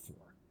have before.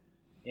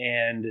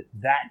 And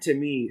that, to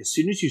me, as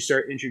soon as you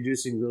start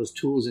introducing those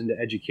tools into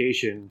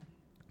education,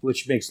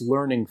 which makes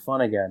learning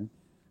fun again,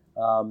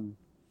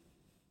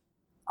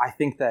 I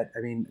think that,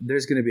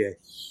 there's going to be a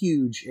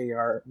huge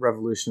AR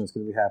revolution that's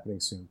going to be happening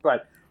soon.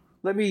 But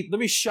let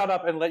me shut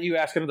up and let you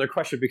ask another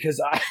question,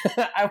 because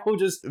I will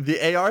just...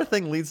 The AR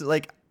thing leads,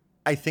 like,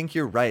 I think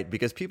you're right,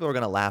 because people are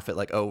going to laugh at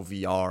like, oh,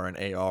 VR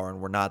and AR, and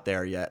we're not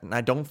there yet. And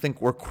I don't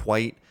think we're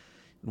quite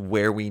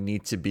where we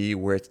need to be,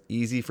 where it's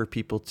easy for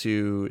people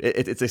to,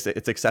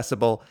 it's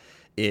accessible.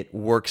 It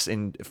works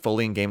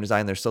fully in game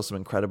design. There's still some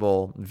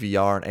incredible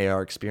VR and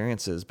AR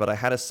experiences, but I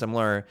had a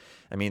similar,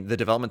 the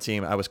development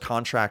team, I was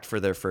contract for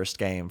their first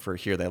game for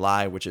Here They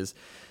Lie, which is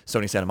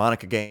Sony Santa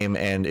Monica game,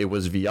 and it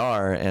was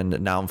VR, and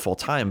now I'm full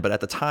time. But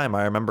at the time,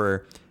 I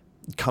remember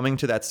coming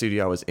to that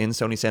studio. I was in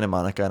Sony Santa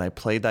Monica, and I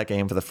played that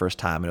game for the first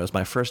time, and it was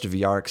my first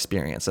VR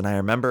experience. And I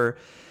remember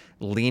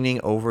leaning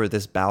over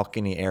this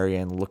balcony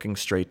area and looking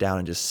straight down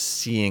and just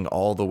seeing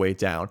all the way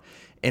down.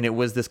 And it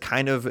was this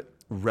kind of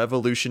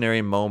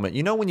revolutionary moment.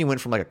 When you went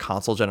from like a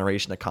console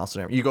generation to console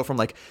generation, you go from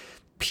like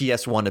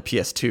PS1 to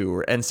PS2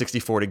 or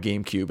N64 to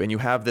GameCube, and you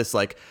have this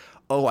like,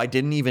 oh, I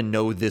didn't even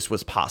know this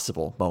was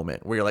possible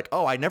moment where you're like,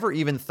 oh, I never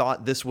even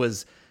thought this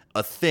was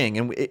a thing.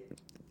 And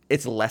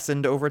it's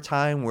lessened over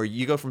time, where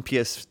you go from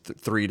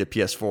PS3 to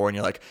PS4 and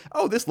you're like,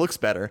 oh, this looks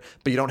better,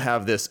 but you don't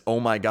have this,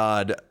 oh my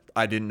God,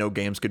 I didn't know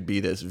games could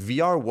be this.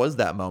 VR was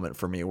that moment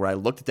for me where I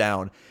looked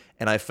down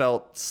and I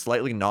felt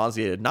slightly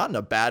nauseated, not in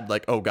a bad,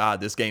 like, oh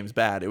God, this game's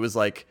bad. It was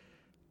like,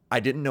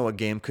 I didn't know a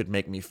game could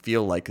make me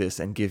feel like this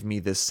and give me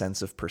this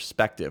sense of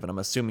perspective. And I'm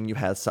assuming you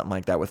had something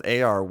like that with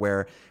AR,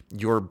 where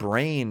your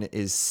brain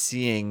is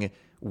seeing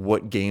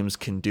what games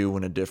can do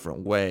in a different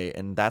way.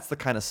 And that's the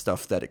kind of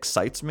stuff that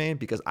excites me,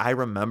 because I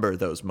remember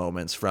those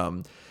moments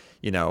from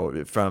Super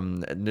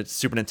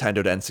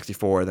Nintendo to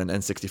N64, then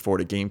N64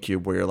 to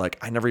GameCube, where you're like,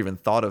 I never even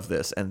thought of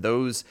this. And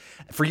those,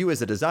 for you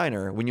as a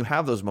designer, when you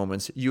have those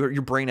moments, your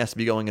brain has to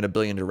be going in a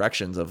billion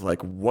directions of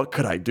like, what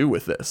could I do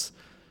with this?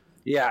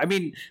 Yeah, I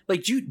mean,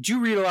 like, do you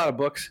read a lot of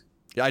books?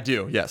 Yeah, I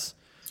do, yes.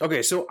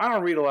 Okay, so I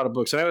don't read a lot of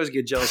books, and I always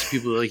get jealous of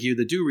people like you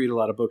that do read a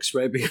lot of books,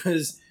 right?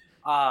 Because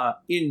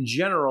in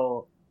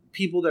general,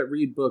 people that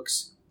read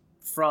books,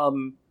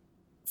 from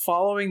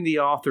following the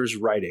author's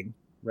writing,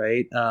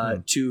 right,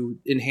 to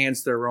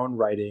enhance their own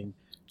writing,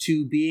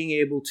 to being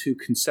able to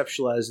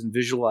conceptualize and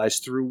visualize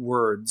through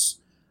words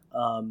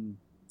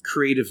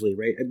creatively,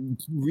 right?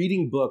 And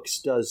reading books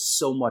does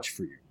so much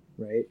for you,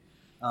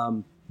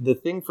 right? The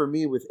thing for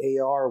me with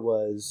AR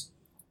was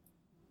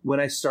when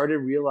I started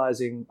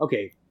realizing,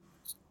 okay,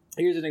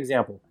 here's an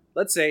example.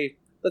 Let's say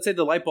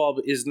the light bulb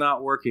is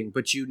not working,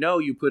 but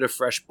you put a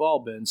fresh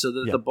bulb in so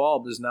that the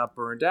bulb is not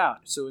burned out.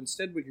 So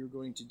instead what you're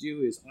going to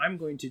do is I'm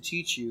going to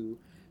teach you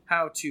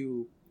how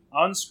to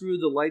unscrew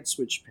the light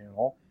switch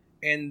panel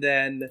and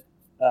then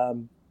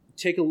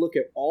take a look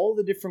at all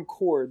the different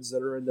cords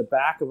that are in the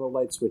back of a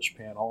light switch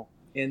panel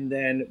and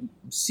then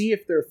see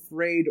if they're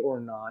frayed or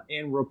not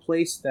and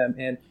replace them.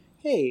 And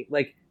hey,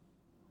 like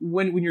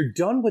when you're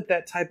done with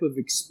that type of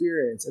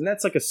experience, and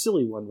that's like a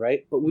silly one,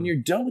 right? But when you're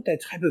done with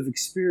that type of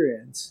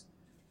experience,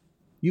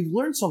 you've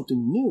learned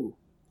something new.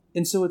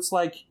 And so it's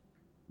like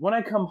when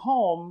I come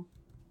home,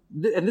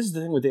 and this is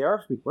the thing with AR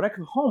for me, when I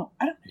come home,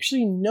 I don't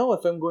actually know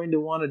if I'm going to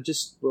want to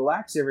just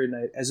relax every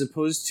night as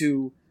opposed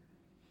to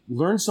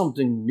learn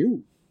something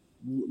new,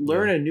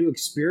 learn a new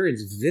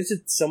experience,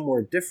 visit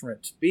somewhere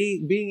different,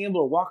 being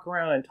able to walk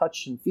around and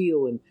touch and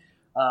feel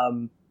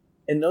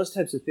and those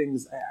types of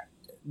things.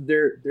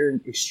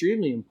 They're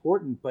extremely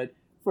important, but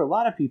for a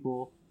lot of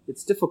people,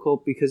 it's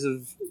difficult because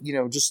of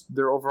just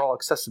their overall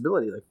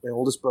accessibility. Like my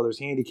oldest brother's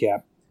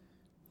handicapped.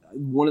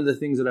 One of the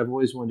things that I've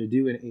always wanted to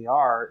do in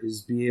AR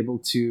is be able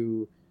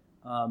to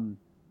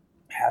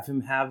have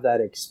him have that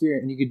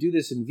experience. And you could do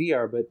this in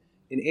VR, but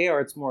in AR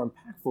it's more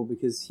impactful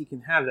because he can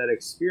have that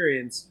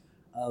experience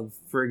of,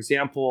 for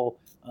example,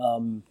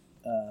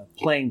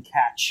 playing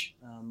catch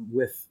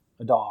with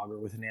a dog or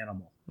with an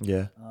animal.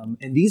 Yeah.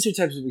 And these are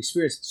types of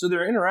experiences. So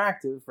they're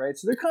interactive, right?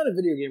 So they're kind of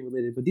video game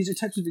related, but these are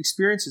types of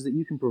experiences that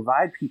you can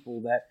provide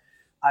people that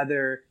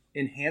either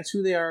enhance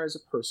who they are as a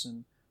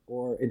person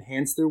or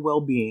enhance their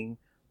well-being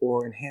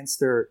or enhance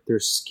their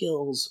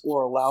skills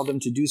or allow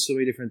them to do so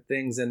many different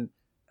things. And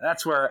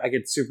that's where I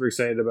get super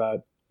excited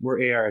about where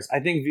AR is. I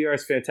think VR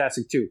is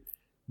fantastic too.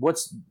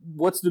 What's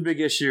the big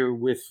issue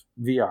with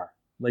VR?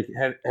 Like,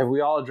 have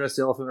we all addressed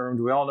the elephant in the room?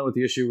 Do we all know what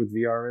the issue with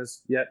VR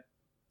is yet?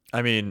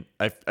 I mean,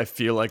 I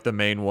feel like the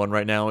main one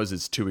right now is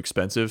it's too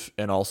expensive,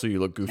 and also you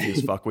look goofy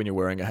as fuck when you're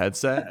wearing a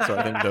headset. So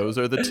I think those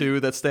are the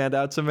two that stand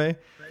out to me.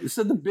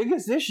 So the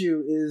biggest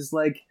issue is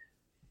like,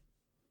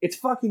 it's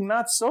fucking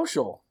not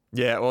social.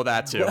 Yeah, well,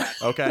 that too.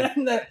 Okay. Have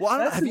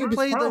you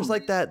played?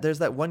 Problem. There's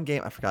that one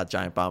game. I forgot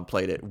Giant Bomb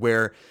played it,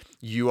 where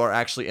you are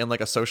actually in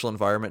like a social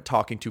environment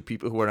talking to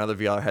people who are in other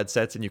VR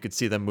headsets, and you could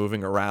see them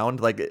moving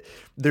around. Like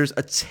there's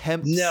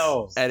attempts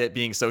at it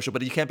being social,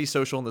 but you can't be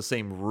social in the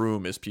same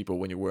room as people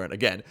when you're wearing,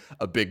 again,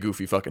 a big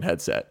goofy fucking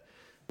headset.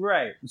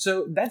 Right.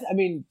 So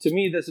to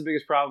me, that's the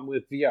biggest problem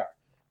with VR.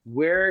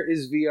 Where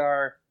is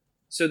VR?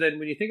 So then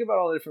when you think about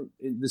all the different,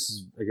 this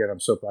is, again, I'm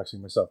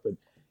soapboxing myself, but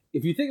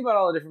if you think about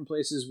all the different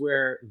places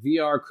where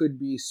VR could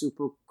be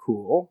super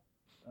cool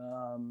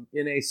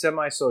in a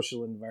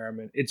semi-social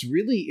environment, it's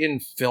really in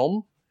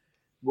film,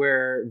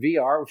 where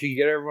VR, if you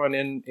get everyone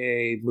in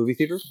a movie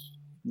theater,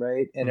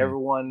 right, and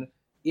everyone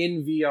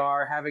in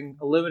VR having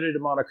a limited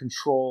amount of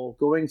control,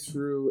 going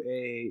through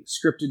a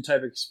scripted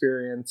type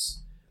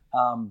experience,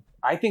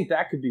 I think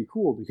that could be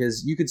cool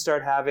because you could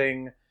start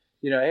having,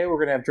 hey, we're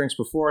going to have drinks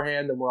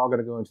beforehand, and we're all going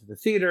to go into the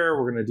theater.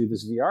 We're going to do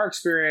this VR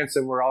experience,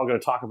 and we're all going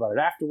to talk about it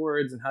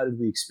afterwards. And how did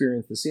we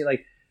experience the scene?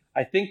 Like,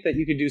 I think that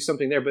you could do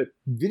something there. But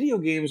video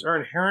games are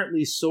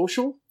inherently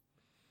social.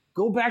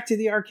 Go back to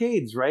the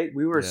arcades, right?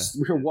 We were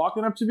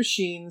walking up to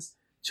machines,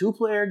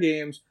 2-player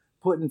games,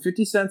 putting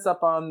 50 cents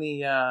up on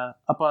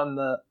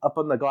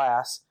the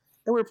glass,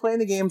 and we're playing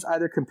the games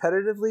either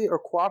competitively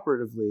or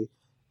cooperatively.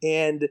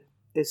 And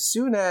as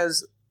soon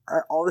as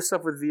all this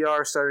stuff with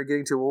VR started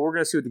getting to, we're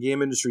going to see what the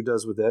game industry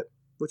does with it,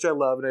 which I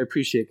love and I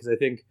appreciate because I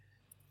think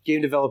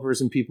game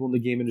developers and people in the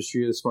game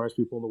industry are the smartest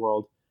people in the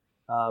world.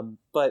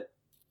 But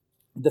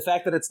the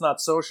fact that it's not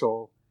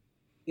social,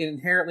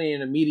 inherently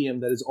in a medium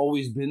that has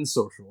always been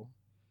social.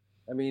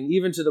 I mean,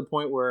 even to the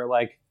point where,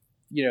 like,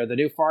 the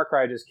new Far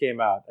Cry just came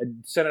out. I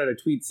sent out a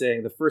tweet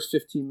saying the first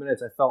 15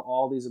 minutes I felt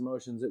all these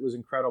emotions. It was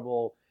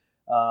incredible,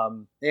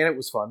 and it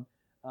was fun.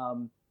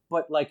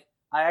 But like,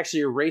 I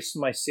actually erased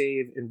my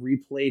save and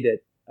replayed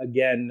it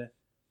again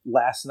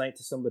last night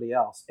to somebody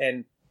else.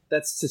 And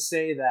that's to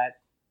say that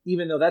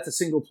even though that's a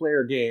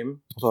single-player game,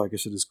 although I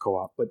guess it is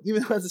co-op, but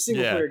even though that's a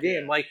single-player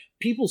game, like,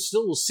 people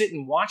still will sit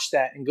and watch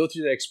that and go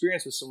through that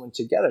experience with someone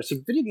together. So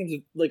video games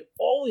have, like,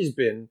 always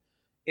been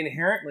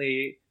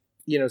inherently,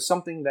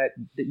 something that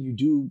you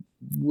do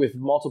with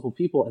multiple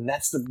people. And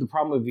that's the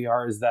problem with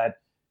VR, is that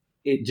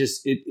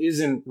it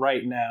isn't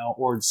right now,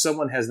 or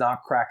someone has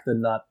not cracked the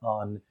nut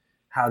on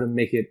how to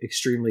make it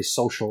extremely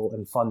social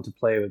and fun to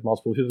play with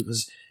multiple people.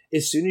 Because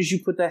as soon as you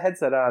put that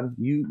headset on,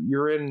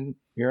 you're in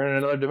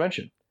another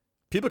dimension.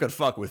 People could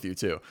fuck with you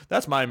too.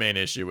 That's my main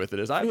issue with it.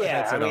 Is I have a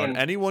headset on.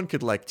 Anyone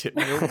could like tip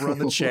me over on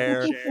the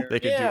chair.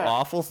 They could do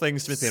awful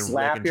things to me.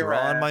 They can draw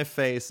on my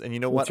face. And you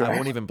know what? Right. I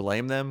won't even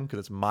blame them, because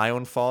it's my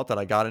own fault that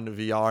I got into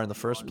VR in the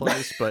first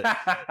place. But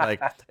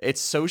like,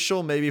 it's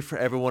social maybe for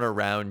everyone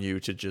around you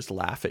to just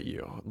laugh at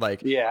you.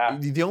 Like,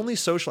 the only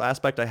social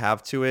aspect I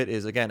have to it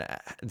is, again,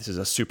 this is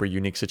a super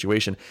unique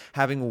situation.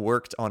 Having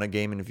worked on a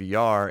game in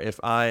VR, if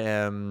I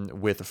am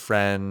with a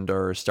friend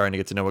or starting to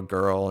get to know a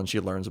girl and she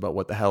learns about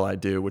what the hell I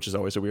do, which is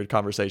always a weird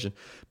conversation,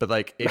 but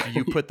like, if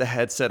you put the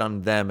headset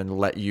on them and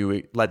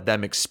let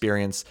them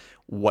experience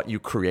what you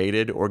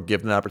created, or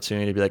give them the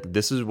opportunity to be like,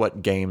 this is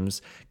what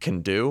games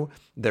can do,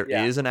 there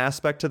is an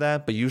aspect to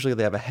that. But usually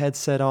they have a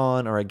headset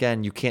on, or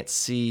again, you can't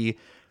see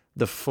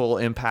the full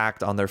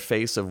impact on their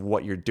face of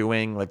what you're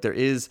doing. Like, there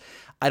is,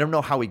 I don't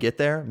know how we get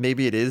there.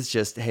 Maybe it is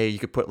just, hey, you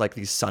could put like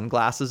these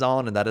sunglasses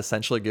on and that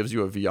essentially gives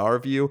you a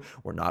VR view.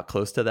 We're not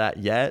close to that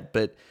yet,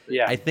 but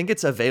I think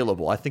it's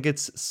available. I think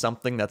it's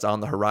something that's on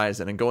the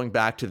horizon. And going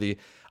back to the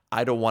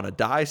I don't want to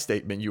die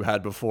statement you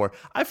had before,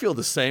 I feel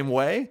the same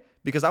way,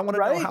 because I want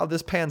to know how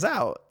this pans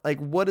out. Like,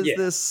 what is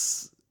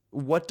this?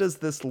 What does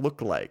this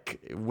look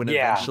like when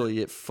eventually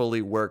it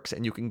fully works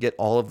and you can get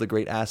all of the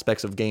great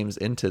aspects of games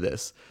into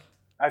this?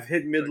 I've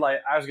hit midlife.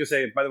 I was going to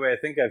say, by the way, I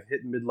think I've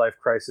hit midlife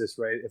crisis,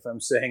 right? If I'm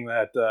saying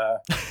that,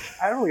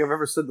 I don't think I've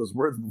ever said those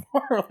words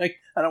before. Like,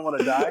 I don't want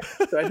to die.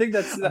 So I think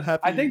that's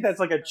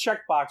like a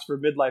checkbox for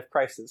midlife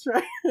crisis,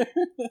 right?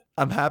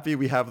 I'm happy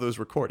we have those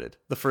recorded.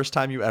 The first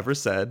time you ever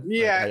said,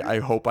 I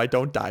hope I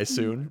don't die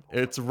soon.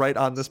 It's right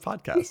on this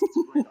podcast.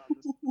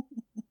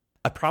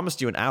 I promised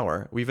you an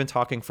hour. We've been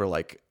talking for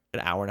like an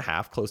hour and a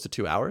half, close to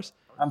 2 hours.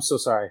 I'm so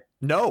sorry.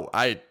 No,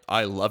 I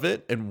love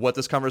it. And what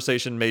this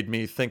conversation made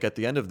me think at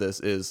the end of this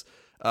is,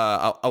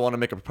 I want to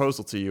make a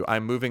proposal to you.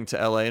 I'm moving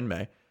to LA in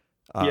May.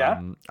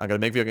 I'm going to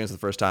make video games for the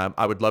first time.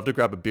 I would love to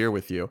grab a beer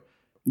with you.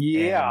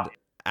 Yeah. And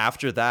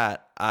after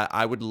that,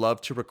 I would love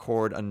to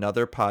record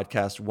another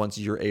podcast once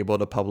you're able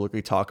to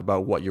publicly talk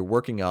about what you're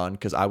working on,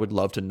 because I would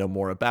love to know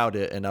more about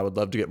it. And I would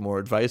love to get more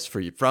advice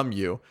from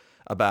you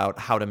about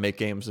how to make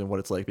games and what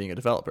it's like being a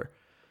developer.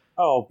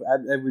 Oh,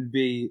 it would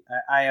be.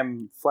 I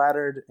am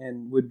flattered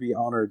and would be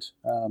honored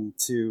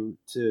to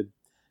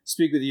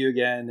speak with you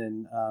again,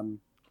 and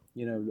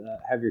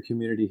have your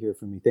community hear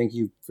from me. Thank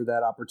you for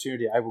that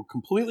opportunity. I will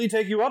completely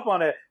take you up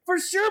on it for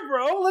sure,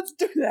 bro. Let's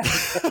do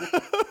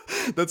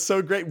that. That's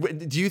so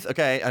great. Do you?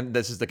 Okay, and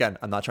this is, again,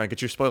 I'm not trying to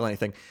get you to spoil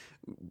anything.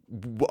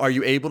 Are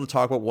you able to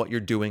talk about what you're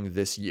doing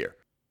this year?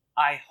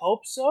 I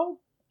hope so.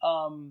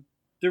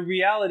 The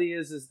reality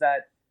is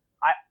that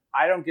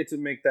I don't get to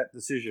make that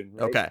decision.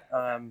 Right? Okay.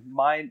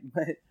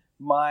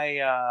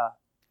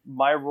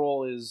 My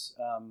role is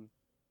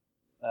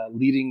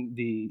leading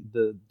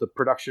the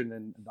production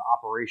and the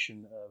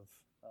operation of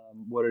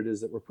what it is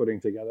that we're putting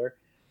together.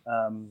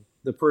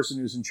 The person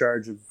who's in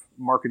charge of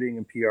marketing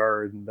and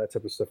PR and that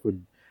type of stuff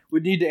would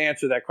need to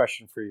answer that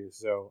question for you.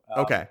 So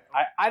okay.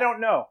 I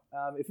don't know.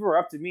 If it were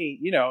up to me,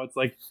 it's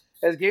like,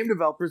 as game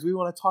developers, we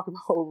want to talk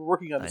about what we're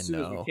working on as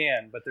soon as we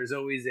can. But there's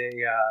always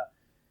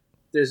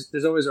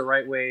there's always a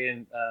right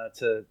way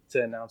to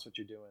announce what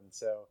you're doing.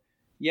 So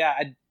yeah,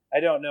 I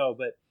don't know,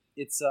 but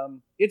it's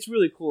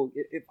really cool.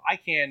 If I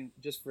can,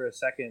 just for a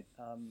second,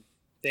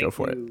 thank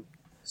you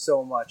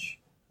so much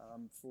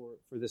for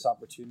this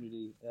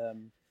opportunity.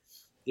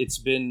 It's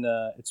been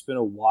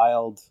a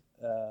wild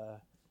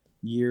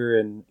year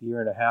and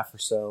a half or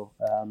so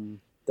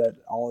that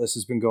all this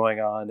has been going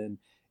on, and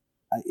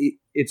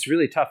it's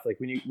really tough. Like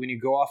when you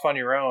go off on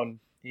your own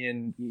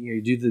and you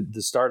do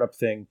the startup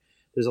thing,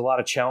 there's a lot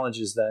of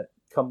challenges that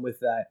come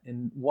with that.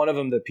 And one of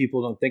them that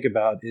people don't think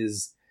about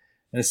is,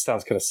 and this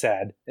sounds kind of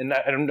sad, and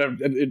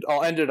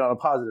I'll end it on a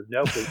positive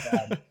note,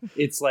 but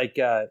it's like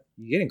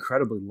you get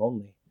incredibly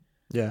lonely.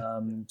 Yeah.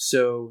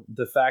 So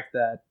the fact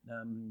that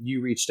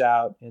you reached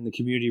out and the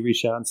community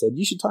reached out and said,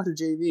 you should talk to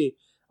JV,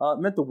 it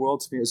meant the world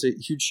to me. It was a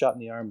huge shot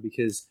in the arm,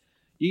 because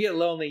you get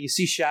lonely, you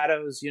see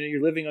shadows,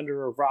 you're living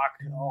under a rock,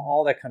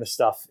 all that kind of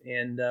stuff.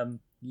 And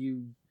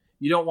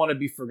you don't want to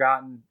be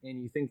forgotten,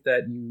 and you think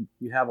that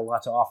you have a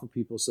lot to offer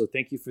people. So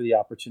thank you for the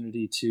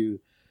opportunity to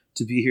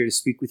be here to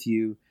speak with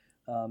you,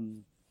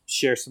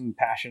 share some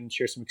passion,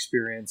 share some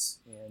experience,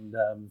 and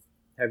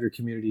have your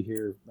community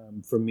hear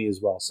from me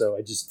as well. So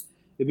it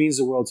means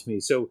the world to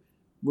me. So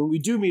when we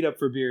do meet up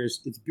for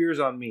beers, it's beers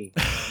on me.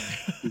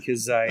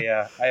 Because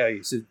I owe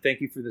you. So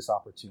thank you for this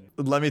opportunity.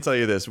 Let me tell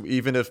you this.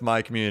 Even if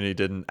my community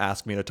didn't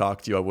ask me to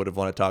talk to you, I would have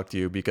wanted to talk to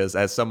you, because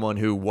as someone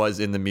who was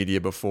in the media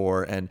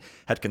before and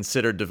had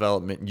considered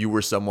development, you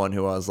were someone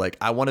who I was like,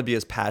 I want to be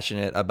as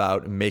passionate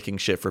about making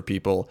shit for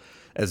people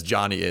as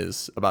Johnny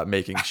is about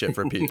making shit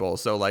for people.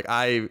 So like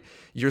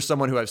you're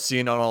someone who I've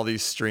seen on all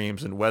these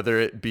streams, and whether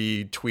it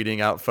be tweeting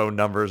out phone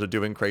numbers or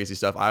doing crazy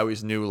stuff, I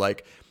always knew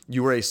like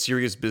you were a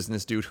serious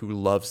business dude who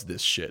loves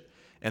this shit.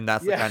 And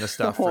that's the kind of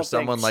stuff for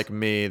someone like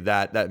me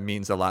that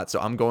means a lot. So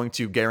I'm going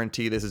to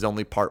guarantee this is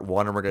only part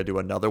 1, and we're going to do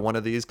another one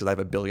of these because I have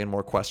a billion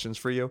more questions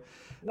for you.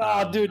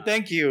 Oh, dude,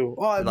 thank you.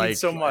 Oh, it means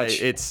so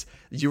much.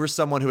 You were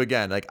someone who,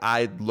 again, like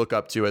I look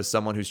up to as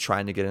someone who's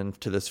trying to get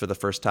into this for the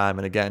first time.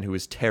 And again, who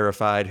is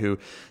terrified, who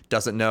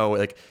doesn't know,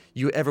 like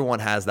everyone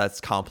has that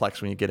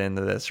complex when you get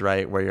into this,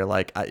 right? Where you're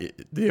like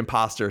the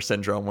imposter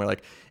syndrome, where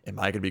like, am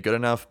I going to be good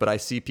enough? But I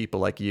see people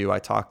like you. I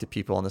talk to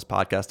people on this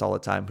podcast all the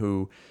time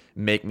who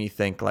make me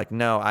think like,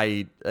 no,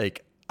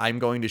 I'm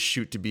going to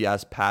shoot to be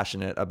as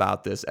passionate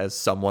about this as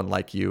someone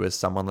like you, as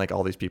someone like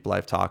all these people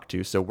I've talked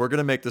to. So we're going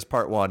to make this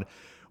part 1.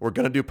 We're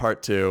going to do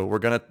part 2. We're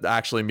going to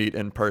actually meet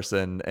in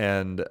person.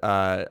 And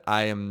I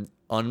am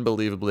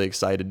unbelievably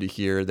excited to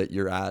hear that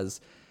you're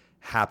as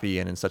happy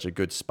and in such a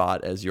good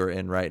spot as you're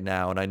in right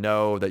now. And I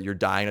know that you're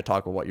dying to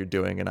talk about what you're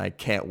doing, and I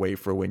can't wait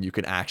for when you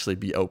can actually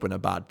be open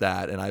about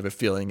that. And I have a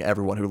feeling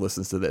everyone who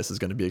listens to this is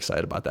going to be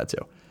excited about that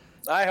too.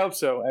 I hope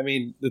so. I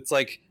mean, it's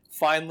like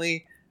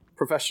finally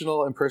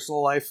professional and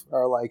personal life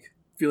are like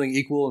feeling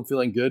equal and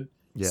feeling good.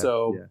 Yeah,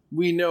 so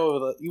we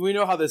know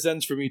how this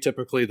ends for me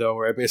typically, though,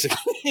 where I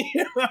basically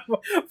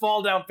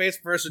fall down face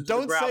first into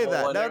the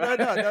gravel. Don't say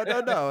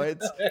that. No.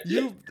 It's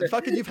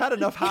you've had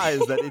enough highs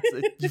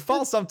that you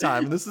fall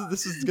sometime. And this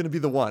is going to be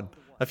the one.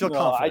 I feel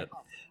confident.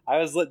 I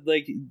was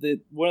like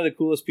one of the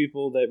coolest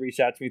people that reached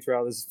out to me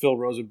throughout this is Phil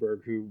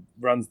Rosenberg, who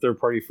runs third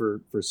party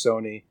for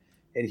Sony,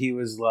 and he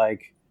was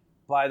like,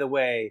 by the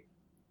way,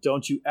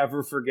 don't you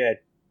ever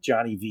forget,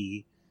 Johnny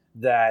V,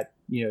 that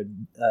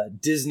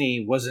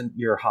Disney wasn't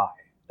your high.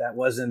 That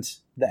wasn't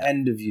the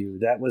end of you.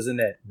 That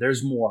wasn't it.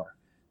 There's more.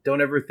 Don't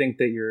ever think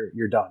that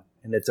you're done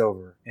and it's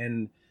over.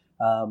 And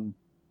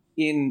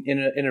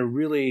in a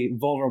really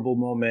vulnerable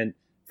moment,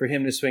 for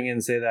him to swing in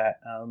and say that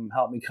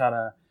helped me kind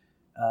of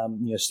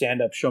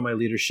stand up, show my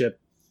leadership,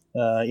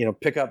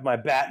 pick up my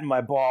bat and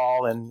my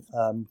ball and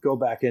go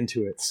back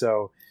into it.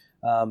 So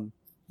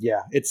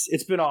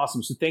it's been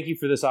awesome. So thank you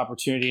for this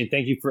opportunity, and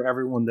thank you for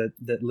everyone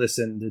that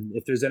listened. And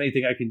if there's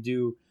anything I can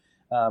do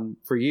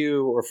for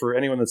you or for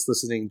anyone that's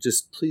listening,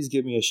 just please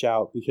give me a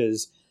shout,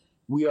 because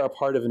we are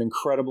part of an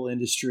incredible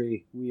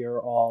industry. We are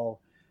all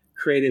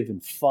creative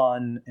and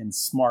fun and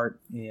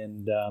smart.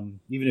 And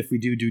even if we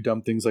do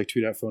dumb things like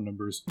tweet out phone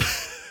numbers,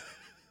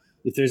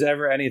 if there's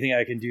ever anything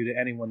I can do to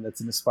anyone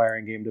that's an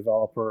aspiring game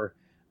developer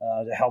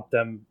to help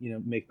them,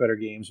 make better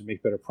games or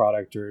make better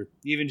product, or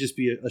even just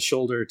be a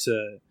shoulder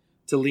to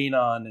lean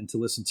on and to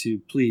listen to,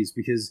 please,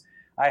 because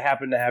I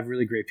happen to have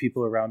really great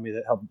people around me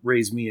that help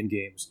raise me in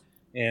games.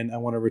 And I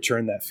want to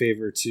return that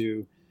favor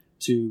to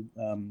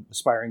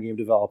aspiring game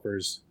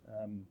developers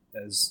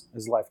as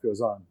life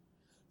goes on.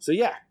 So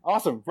yeah,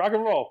 awesome, rock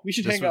and roll. We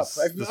should hang up.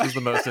 This was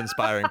the most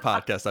inspiring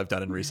podcast I've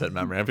done in recent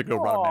memory. I'm gonna go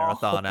run a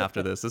marathon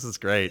after this. This is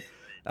great.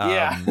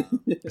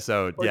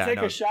 So or take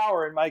a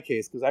shower in my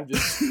case, because I'm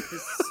just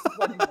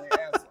sweating my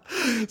ass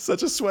off.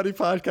 Such a sweaty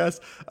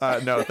podcast.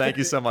 No, thank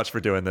you so much for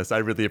doing this. I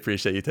really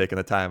appreciate you taking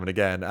the time. And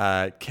again,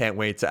 can't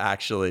wait to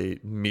actually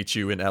meet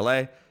you in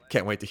LA.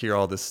 Can't wait to hear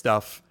all this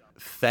stuff.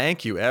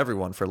 Thank you,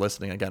 everyone, for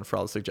listening again, for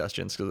all the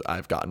suggestions, because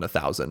I've gotten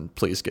 1,000.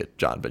 Please get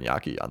John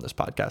Vignocchi on this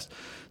podcast.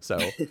 So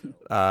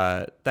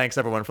thanks,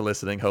 everyone, for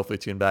listening. Hopefully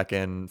tune back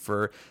in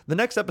for the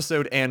next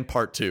episode and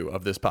part 2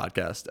 of this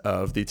podcast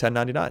of the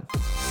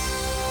 1099.